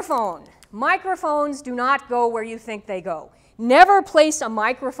microphone. Microphones do not go where you think they go. Never place a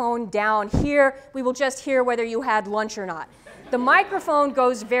microphone down here. We will just hear whether you had lunch or not. The microphone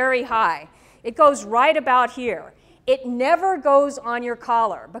goes very high. It goes right about here. It never goes on your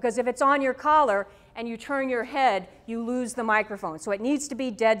collar, because if it's on your collar and you turn your head, you lose the microphone. So it needs to be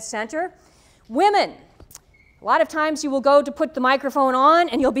dead center. Women, a lot of times you will go to put the microphone on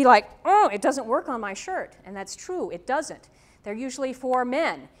and you'll be like, oh, it doesn't work on my shirt. And that's true, it doesn't. They're usually for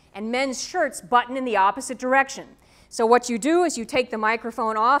men, and men's shirts button in the opposite direction. So what you do is you take the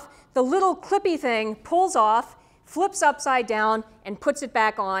microphone off, the little clippy thing pulls off, flips upside down, and puts it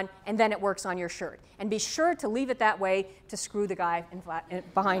back on, and then it works on your shirt. And be sure to leave it that way to screw the guy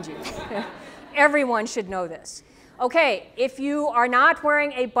behind you. Everyone should know this. Okay, if you are not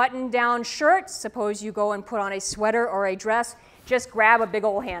wearing a button-down shirt, suppose you go and put on a sweater or a dress, just grab a big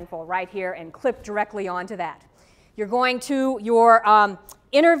old handful right here and clip directly onto that. You're going to your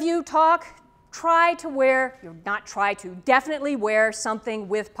interview talk, definitely wear something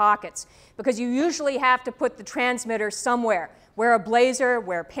with pockets, because you usually have to put the transmitter somewhere. Wear a blazer,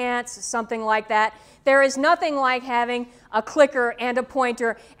 wear pants, something like that. There is nothing like having a clicker and a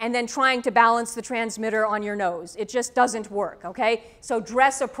pointer and then trying to balance the transmitter on your nose. It just doesn't work, okay? So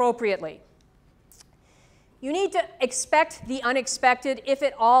dress appropriately. You need to expect the unexpected. If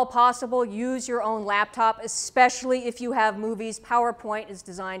at all possible, use your own laptop, especially if you have movies. PowerPoint is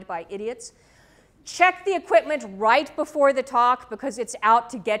designed by idiots. Check the equipment right before the talk, because it's out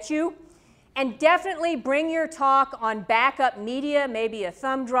to get you. And definitely bring your talk on backup media, maybe a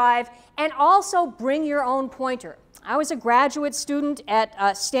thumb drive, and also bring your own pointer. I was a graduate student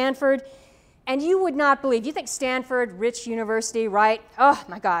at Stanford, and you would not believe, you think Stanford, rich university, right? Oh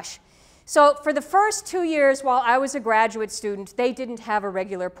my gosh. So for the first 2 years while I was a graduate student, they didn't have a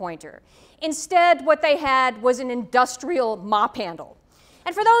regular pointer. Instead, what they had was an industrial mop handle.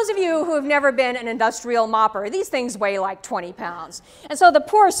 And for those of you who have never been an industrial mopper, these things weigh like 20 pounds. And so the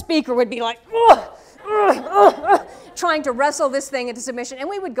poor speaker would be like, trying to wrestle this thing into submission. And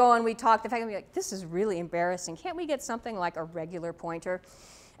we would go and we'd talk. The fact, we'd be like, this is really embarrassing. Can't we get something like a regular pointer?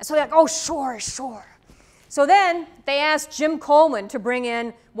 And so they're like, oh, sure, sure. So then they asked Jim Coleman to bring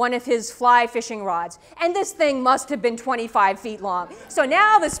in one of his fly fishing rods. And this thing must have been 25 feet long. So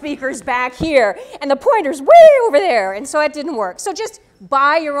now the speaker's back here, and the pointer's way over there. And so it didn't work. So just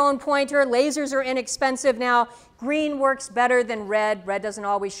buy your own pointer. Lasers are inexpensive now. Green works better than red. Red doesn't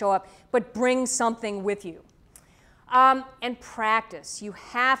always show up. But bring something with you. And practice. You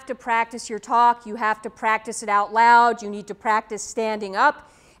have to practice your talk. You have to practice it out loud. You need to practice standing up.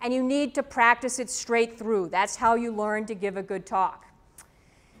 And you need to practice it straight through. That's how you learn to give a good talk.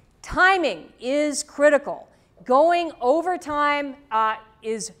 Timing is critical. Going over time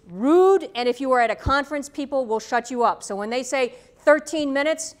is rude, and if you are at a conference, people will shut you up. So when they say 13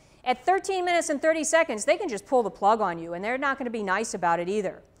 minutes, at 13 minutes and 30 seconds, they can just pull the plug on you, and they're not going to be nice about it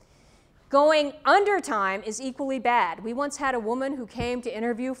either. Going under time is equally bad. We once had a woman who came to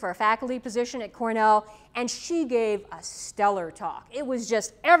interview for a faculty position at Cornell, and she gave a stellar talk. It was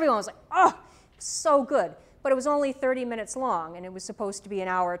just, everyone was like, oh, so good. But it was only 30 minutes long, and it was supposed to be an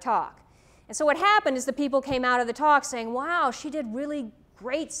hour talk. And so what happened is the people came out of the talk saying, wow, she did really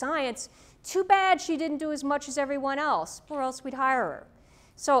great science. Too bad she didn't do as much as everyone else, or else we'd hire her.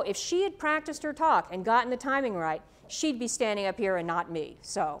 So if she had practiced her talk and gotten the timing right, she'd be standing up here and not me.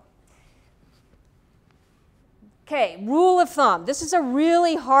 So Okay, rule of thumb. This is a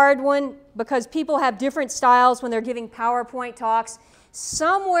really hard one because people have different styles when they're giving PowerPoint talks.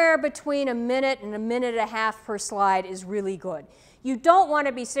 Somewhere between a minute and a minute and a half per slide is really good. You don't want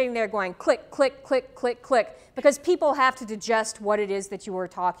to be sitting there going click, click, click, click, click, because people have to digest what it is that you are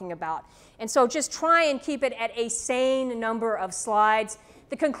talking about. And so just try and keep it at a sane number of slides.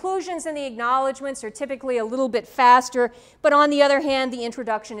 The conclusions and the acknowledgments are typically a little bit faster, but on the other hand, the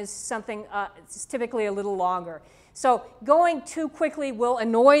introduction is something it's typically a little longer. So going too quickly will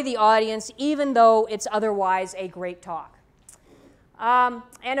annoy the audience, even though it's otherwise a great talk.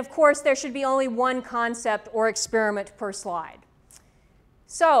 And of course, there should be only one concept or experiment per slide.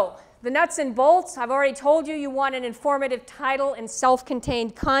 So the nuts and bolts, I've already told you, you want an informative title and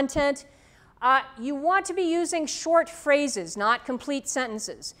self-contained content. You want to be using short phrases, not complete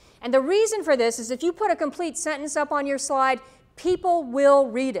sentences. And the reason for this is if you put a complete sentence up on your slide, people will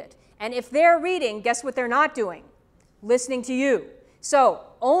read it. And if they're reading, guess what they're not doing? Listening to you. So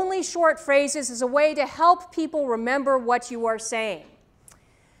only short phrases is a way to help people remember what you are saying.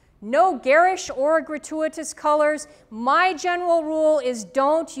 No garish or gratuitous colors. My general rule is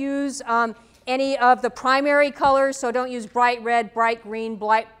don't use any of the primary colors, so don't use bright red, bright green,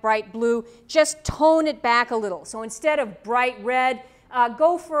 bright blue. Just tone it back a little. So instead of bright red,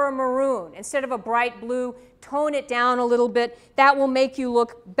 go for a maroon. Instead of a bright blue, tone it down a little bit. That will make you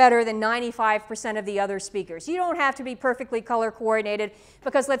look better than 95% of the other speakers. You don't have to be perfectly color coordinated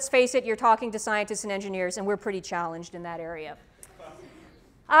because let's face it, you're talking to scientists and engineers and we're pretty challenged in that area.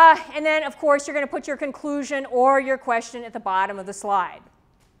 And then, of course, you're going to put your conclusion or your question at the bottom of the slide.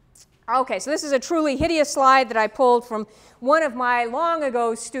 Okay, so this is a truly hideous slide that I pulled from one of my long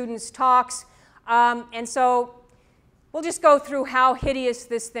ago students' talks. And so we'll just go through how hideous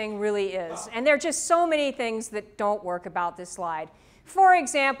this thing really is. And there are just so many things that don't work about this slide. For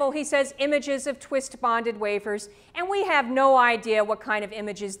example, he says images of twist-bonded wafers, and we have no idea what kind of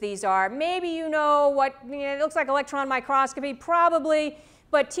images these are. Maybe you know what, it looks like electron microscopy, probably.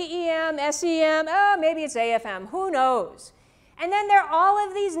 But TEM, SEM, maybe it's AFM, who knows? And then there are all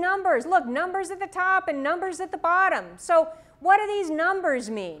of these numbers. Look, numbers at the top and numbers at the bottom. So what do these numbers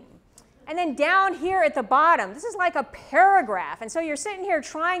mean? And then down here at the bottom, this is like a paragraph. And so you're sitting here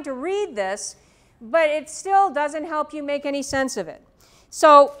trying to read this, but it still doesn't help you make any sense of it.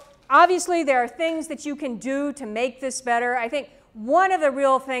 So obviously there are things that you can do to make this better. I think one of the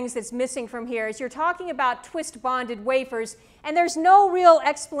real things that's missing from here is you're talking about twist-bonded wafers, and there's no real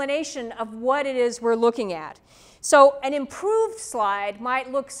explanation of what it is we're looking at. So an improved slide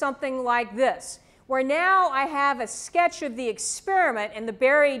might look something like this, where now I have a sketch of the experiment and the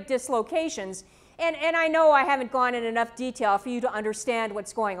buried dislocations. And I know I haven't gone in enough detail for you to understand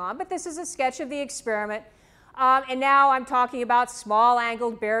what's going on, but this is a sketch of the experiment. And now I'm talking about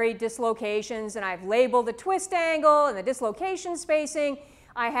small-angled buried dislocations, and I've labeled the twist angle and the dislocation spacing.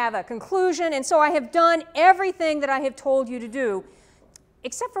 I have a conclusion, and so I have done everything that I have told you to do,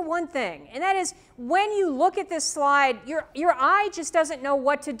 except for one thing, and that is when you look at this slide, your eye just doesn't know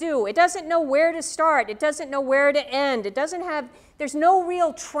what to do. It doesn't know where to start. It doesn't know where to end. It doesn't have, there's no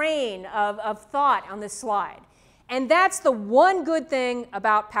real train of thought on this slide. And that's the one good thing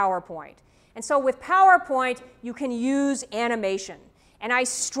about PowerPoint. And so with PowerPoint, you can use animation. And I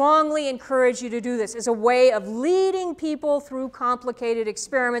strongly encourage you to do this as a way of leading people through complicated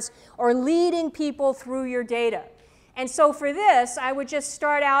experiments or leading people through your data. And so for this, I would just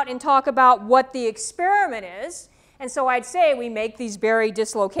start out and talk about what the experiment is. And so I'd say we make these buried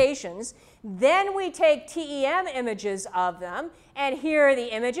dislocations. Then we take TEM images of them. And here are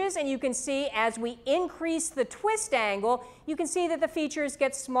the images. And you can see as we increase the twist angle, you can see that the features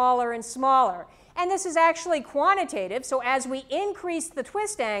get smaller and smaller. And this is actually quantitative. So as we increase the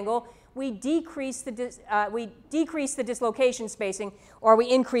twist angle, we decrease the dislocation spacing, or we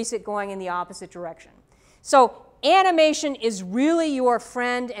increase it going in the opposite direction. So animation is really your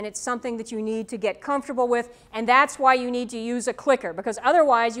friend, and it's something that you need to get comfortable with, and that's why you need to use a clicker, because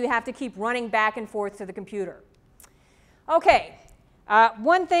otherwise you have to keep running back and forth to the computer. Okay,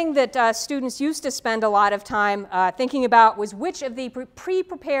 one thing that students used to spend a lot of time thinking about was which of the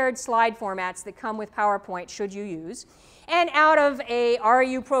pre-prepared slide formats that come with PowerPoint should you use. And out of a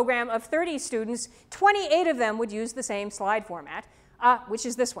RU program of 30 students, 28 of them would use the same slide format, which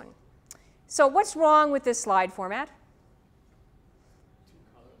is this one. So what's wrong with this slide format?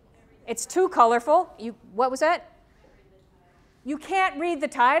 It's too colorful. What was that? You can't read the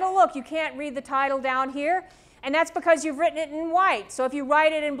title. Look, you can't read the title down here. And that's because you've written it in white. So if you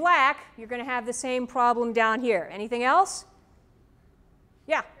write it in black, you're going to have the same problem down here. Anything else?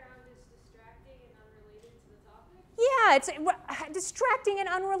 Yeah. Yeah, it's distracting and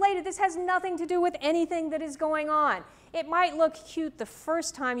unrelated. This has nothing to do with anything that is going on. It might look cute the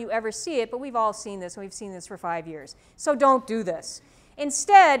first time you ever see it, but we've all seen this, and we've seen this for 5 years. So don't do this.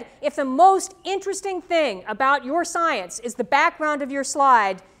 Instead, if the most interesting thing about your science is the background of your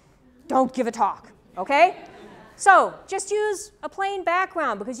slide, don't give a talk, okay? So just use a plain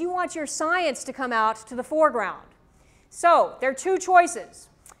background because you want your science to come out to the foreground. So there are two choices.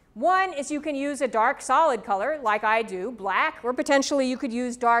 One is you can use a dark solid color, like I do, black, or potentially you could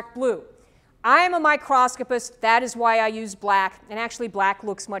use dark blue. I am a microscopist, that is why I use black, and actually black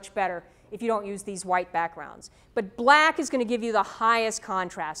looks much better if you don't use these white backgrounds. But black is going to give you the highest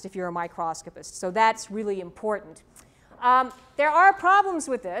contrast if you're a microscopist, so that's really important. There are problems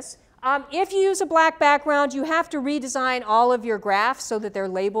with this. If you use a black background, you have to redesign all of your graphs so that they're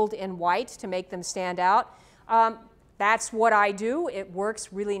labeled in white to make them stand out. That's what I do. It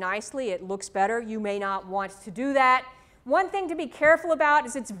works really nicely. It looks better. You may not want to do that. One thing to be careful about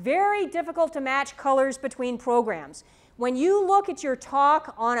is it's very difficult to match colors between programs. When you look at your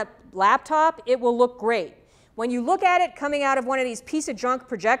talk on a laptop, it will look great. When you look at it coming out of one of these piece of junk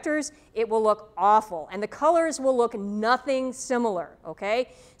projectors, it will look awful, and the colors will look nothing similar, okay?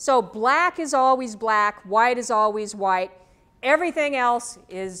 So black is always black, white is always white. Everything else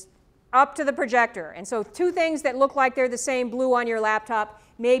is up to the projector. And so two things that look like they're the same blue on your laptop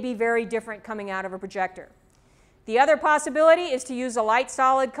may be very different coming out of a projector. The other possibility is to use a light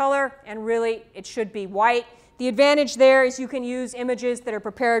solid color, and really it should be white. The advantage there is you can use images that are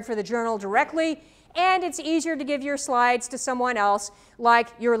prepared for the journal directly, and it's easier to give your slides to someone else, like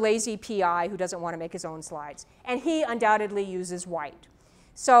your lazy PI who doesn't want to make his own slides. And he undoubtedly uses white.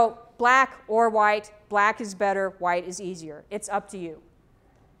 So black or white, black is better, white is easier. It's up to you.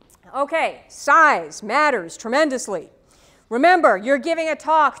 Okay, size matters tremendously. Remember, you're giving a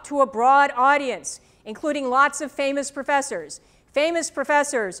talk to a broad audience, including lots of famous professors. Famous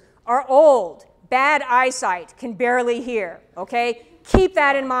professors are old, bad eyesight, can barely hear, okay? Keep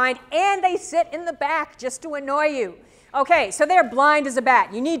that in mind, and they sit in the back just to annoy you. Okay, so they're blind as a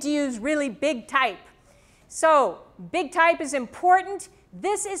bat. You need to use really big type. So, big type is important.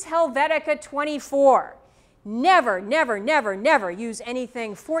 This is Helvetica 24. Never, never, never, never use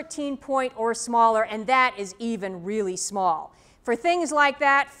anything 14 point or smaller, and that is even really small. For things like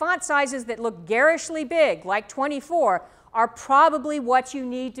that, font sizes that look garishly big, like 24, are probably what you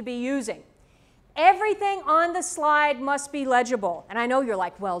need to be using. Everything on the slide must be legible. And I know you're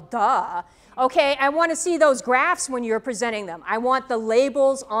like, well, duh. Okay, I want to see those graphs when you're presenting them. I want the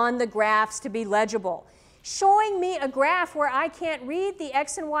labels on the graphs to be legible. Showing me a graph where I can't read the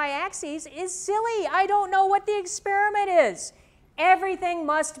x and y axes is silly. I don't know what the experiment is. Everything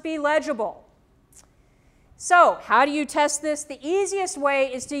must be legible. So, how do you test this? The easiest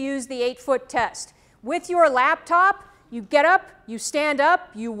way is to use the 8-foot test. With your laptop, you get up, you stand up,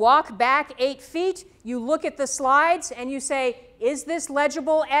 you walk back 8 feet, you look at the slides, and you say, is this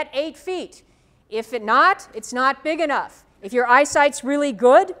legible at 8 feet? If it's not big enough. If your eyesight's really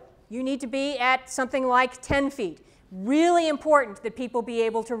good, you need to be at something like 10 feet. Really important that people be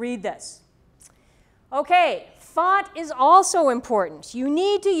able to read this. Okay, font is also important. You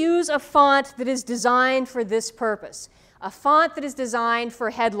need to use a font that is designed for this purpose. A font that is designed for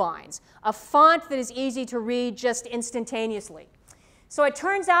headlines. A font that is easy to read just instantaneously. So it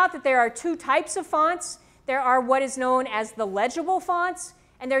turns out that there are two types of fonts. There are what is known as the legible fonts,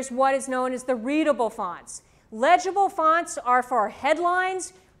 and there's what is known as the readable fonts. Legible fonts are for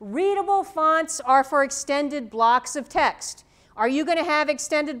headlines. Readable fonts are for extended blocks of text. Are you going to have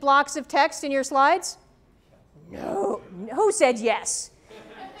extended blocks of text in your slides? No. Who said yes?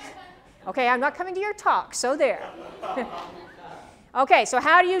 Okay, I'm not coming to your talk, so there. Okay, so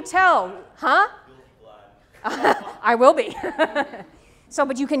how do you tell? Huh? I will be. So,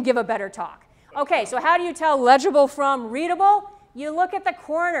 but you can give a better talk. Okay, so how do you tell legible from readable? You look at the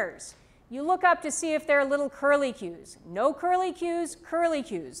corners. You look up to see if there are little curly cues. No curly cues, curly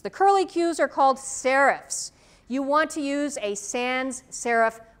cues. The curly cues are called serifs. You want to use a sans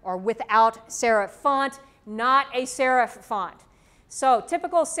serif or without serif font, not a serif font. So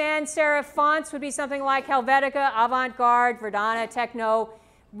typical sans serif fonts would be something like Helvetica, Avant-Garde, Verdana, Techno.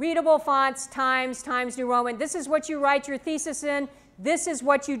 Readable fonts, Times, Times New Roman. This is what you write your thesis in. This is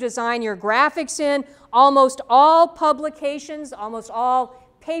what you design your graphics in. Almost all publications, almost all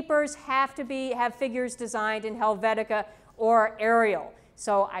papers have figures designed in Helvetica or Arial.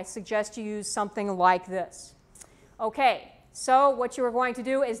 So I suggest you use something like this. Okay, so what you are going to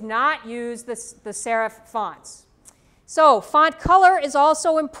do is not use the serif fonts. So font color is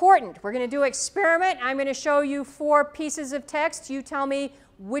also important. We're going to do an experiment. I'm going to show you 4 pieces of text. You tell me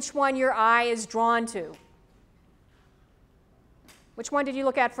which one your eye is drawn to. Which one did you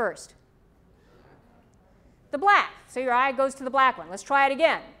look at first? The black. So your eye goes to the black one. Let's try it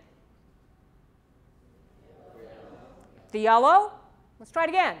again. The yellow. Let's try it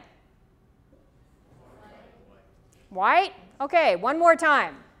again. White. Okay, one more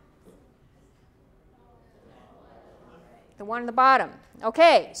time. The one at the bottom.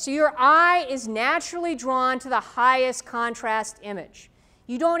 Okay, so your eye is naturally drawn to the highest contrast image.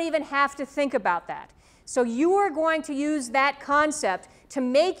 You don't even have to think about that. So you are going to use that concept to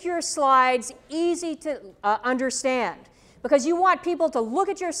make your slides easy to understand, because you want people to look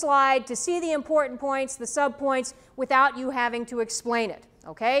at your slide to see the important points, the subpoints, without you having to explain it,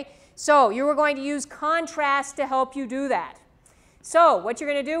 okay? So you are going to use contrast to help you do that. So what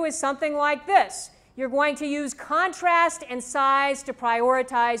you're going to do is something like this. You're going to use contrast and size to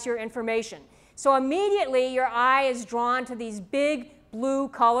prioritize your information. So immediately your eye is drawn to these big blue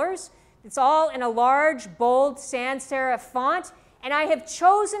colors. It's all in a large, bold sans serif font. And I have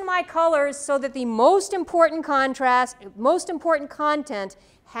chosen my colors so that the most important content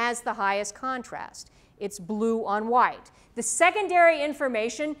has the highest contrast. It's blue on white. The secondary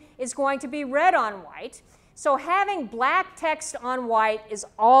information is going to be red on white. So having black text on white is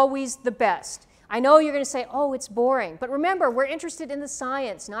always the best. I know you're going to say, oh, it's boring. But remember, we're interested in the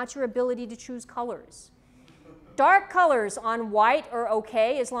science, not your ability to choose colors. Dark colors on white are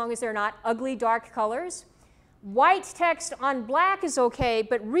okay as long as they're not ugly dark colors. White text on black is okay,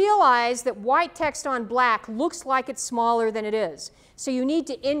 but realize that white text on black looks like it's smaller than it is. So you need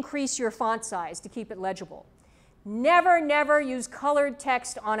to increase your font size to keep it legible. Never, never use colored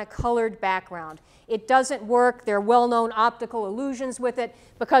text on a colored background. It doesn't work. There are well-known optical illusions with it.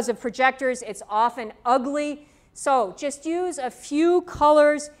 Because of projectors, it's often ugly. So just use a few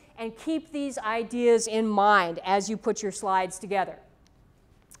colors and keep these ideas in mind as you put your slides together.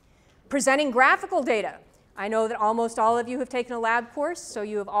 Presenting graphical data. I know that almost all of you have taken a lab course, so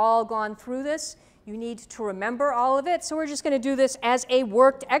you have all gone through this. You need to remember all of it, so we're just going to do this as a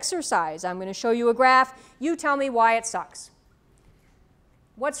worked exercise. I'm going to show you a graph. You tell me why it sucks.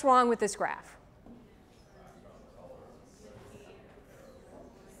 What's wrong with this graph?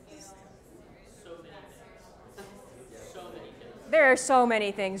 There are so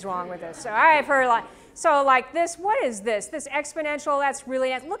many things wrong with this. So I've heard like this. What is this? This exponential. That's really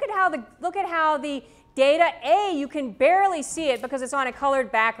nice. Look at how the data, A, you can barely see it because it's on a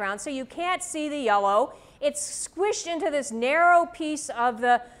colored background, so you can't see the yellow. It's squished into this narrow piece of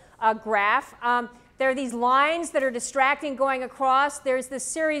the graph. There are these lines that are distracting going across. There's this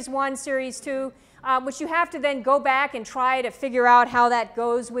series 1, series 2, which you have to then go back and try to figure out how that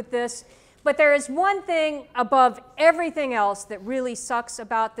goes with this. But there is one thing above everything else that really sucks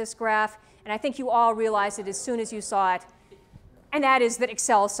about this graph, and I think you all realized it as soon as you saw it, and that is that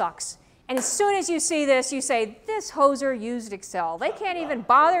Excel sucks. And as soon as you see this, you say, this hoser used Excel. They can't even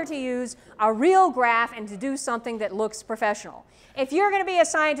bother to use a real graph and to do something that looks professional. If you're going to be a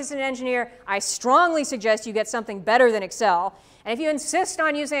scientist and engineer, I strongly suggest you get something better than Excel. And if you insist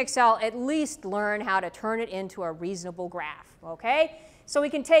on using Excel, at least learn how to turn it into a reasonable graph, okay? So we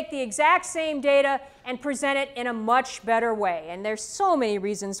can take the exact same data and present it in a much better way. And there's so many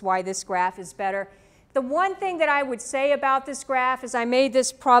reasons why this graph is better. The one thing that I would say about this graph is I made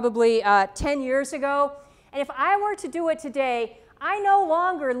this probably 10 years ago, and if I were to do it today, I no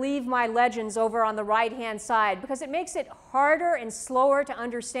longer leave my legends over on the right-hand side because it makes it harder and slower to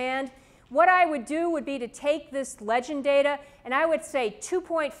understand. What I would do would be to take this legend data, and I would say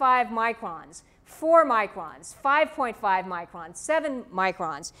 2.5 microns, 4 microns, 5.5 microns, 7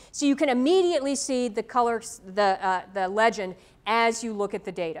 microns, so you can immediately see the colors, the legend as you look at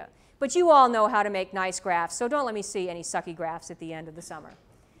the data. But you all know how to make nice graphs, so don't let me see any sucky graphs at the end of the summer.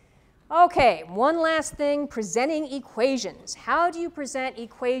 Okay, one last thing, presenting equations. How do you present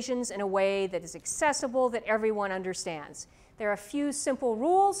equations in a way that is accessible, that everyone understands? There are a few simple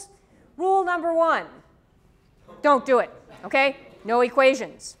rules. Rule number 1, don't do it, okay? No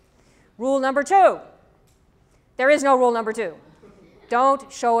equations. Rule number 2, there is no rule number 2.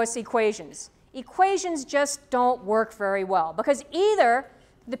 Don't show us equations. Equations just don't work very well because either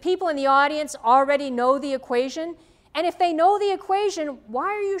the people in the audience already know the equation, and if they know the equation, why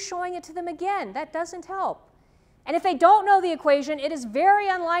are you showing it to them again? That doesn't help. And if they don't know the equation, it is very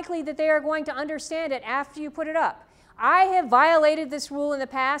unlikely that they are going to understand it after you put it up. I have violated this rule in the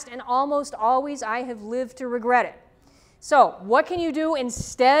past, and almost always I have lived to regret it. So what can you do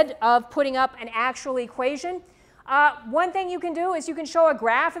instead of putting up an actual equation? One thing you can do is you can show a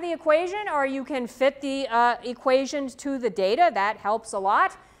graph of the equation, or you can fit the equation to the data. That helps a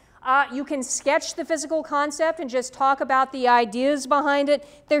lot. You can sketch the physical concept and just talk about the ideas behind it.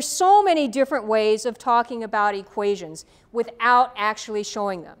 There's so many different ways of talking about equations without actually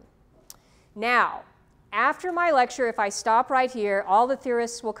showing them. Now, after my lecture, if I stop right here, all the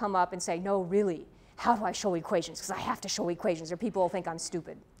theorists will come up and say, no, really, how do I show equations? Because I have to show equations or people will think I'm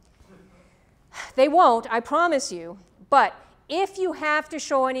stupid. They won't, I promise you, but if you have to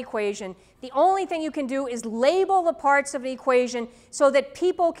show an equation, the only thing you can do is label the parts of an equation so that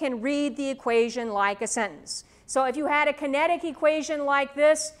people can read the equation like a sentence. So if you had a kinetic equation like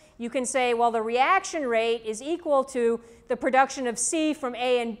this, you can say, well, the reaction rate is equal to the production of C from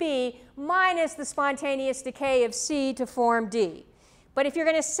A and B minus the spontaneous decay of C to form D. But if you're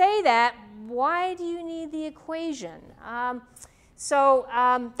going to say that, why do you need the equation?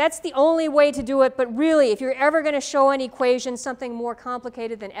 That's the only way to do it, but really, if you're ever going to show an equation, something more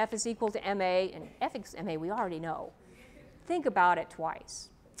complicated than F is equal to ma, and F is ma we already know, think about it twice.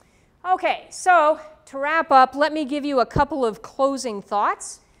 Okay, so to wrap up, let me give you a couple of closing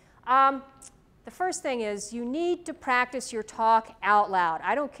thoughts. The first thing is you need to practice your talk out loud.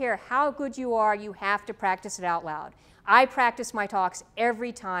 I don't care how good you are, you have to practice it out loud. I practice my talks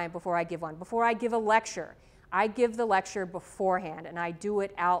every time before I give one. Before I give a lecture, I give the lecture beforehand and I do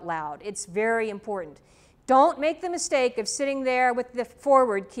it out loud. It's very important. Don't make the mistake of sitting there with the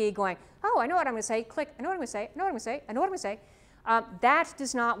forward key going, oh, I know what I'm going to say, click, I know what I'm going to say, I know what I'm going to say, I know what I'm going to say. That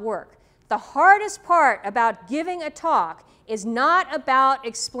does not work. The hardest part about giving a talk is not about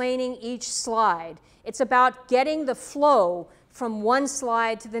explaining each slide. It's about getting the flow from one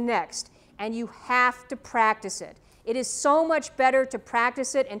slide to the next, and you have to practice it. It is so much better to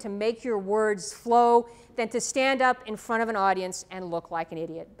practice it and to make your words flow than to stand up in front of an audience and look like an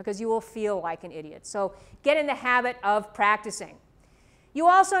idiot, because you will feel like an idiot. So get in the habit of practicing. You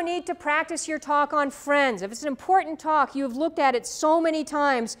also need to practice your talk on friends. If it's an important talk, you've looked at it so many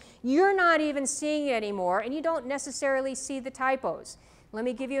times, you're not even seeing it anymore, and you don't necessarily see the typos. Let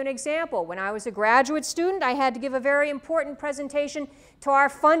me give you an example. When I was a graduate student, I had to give a very important presentation to our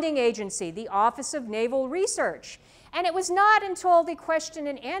funding agency, the Office of Naval Research. And it was not until the question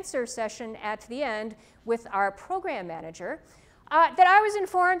and answer session at the end with our program manager that I was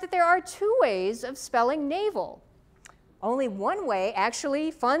informed that there are two ways of spelling naval. Only one way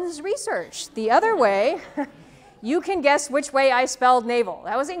actually funds research. The other way, you can guess which way I spelled naval.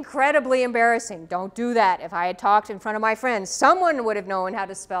 That was incredibly embarrassing. Don't do that. If I had talked in front of my friends, someone would have known how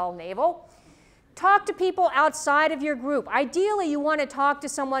to spell naval. Talk to people outside of your group. Ideally, you want to talk to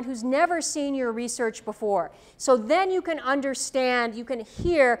someone who's never seen your research before. So then you can understand, you can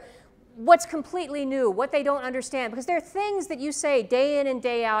hear what's completely new, what they don't understand. Because there are things that you say day in and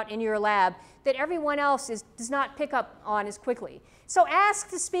day out in your lab that everyone else does not pick up on as quickly. So ask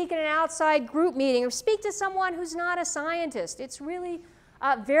to speak in an outside group meeting or speak to someone who's not a scientist. It's really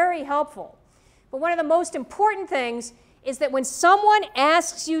very helpful. But one of the most important things is that when someone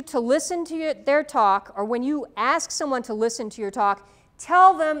asks you to listen to their talk, or when you ask someone to listen to your talk,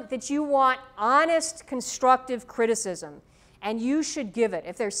 tell them that you want honest, constructive criticism, and you should give it.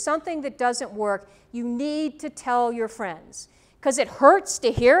 If there's something that doesn't work, you need to tell your friends, because it hurts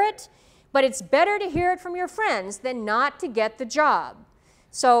to hear it, but it's better to hear it from your friends than not to get the job.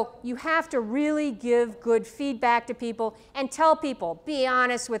 So you have to really give good feedback to people and tell people, be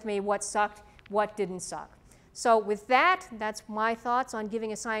honest with me, what sucked, what didn't suck. So with that, that's my thoughts on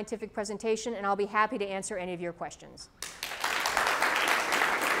giving a scientific presentation, and I'll be happy to answer any of your questions.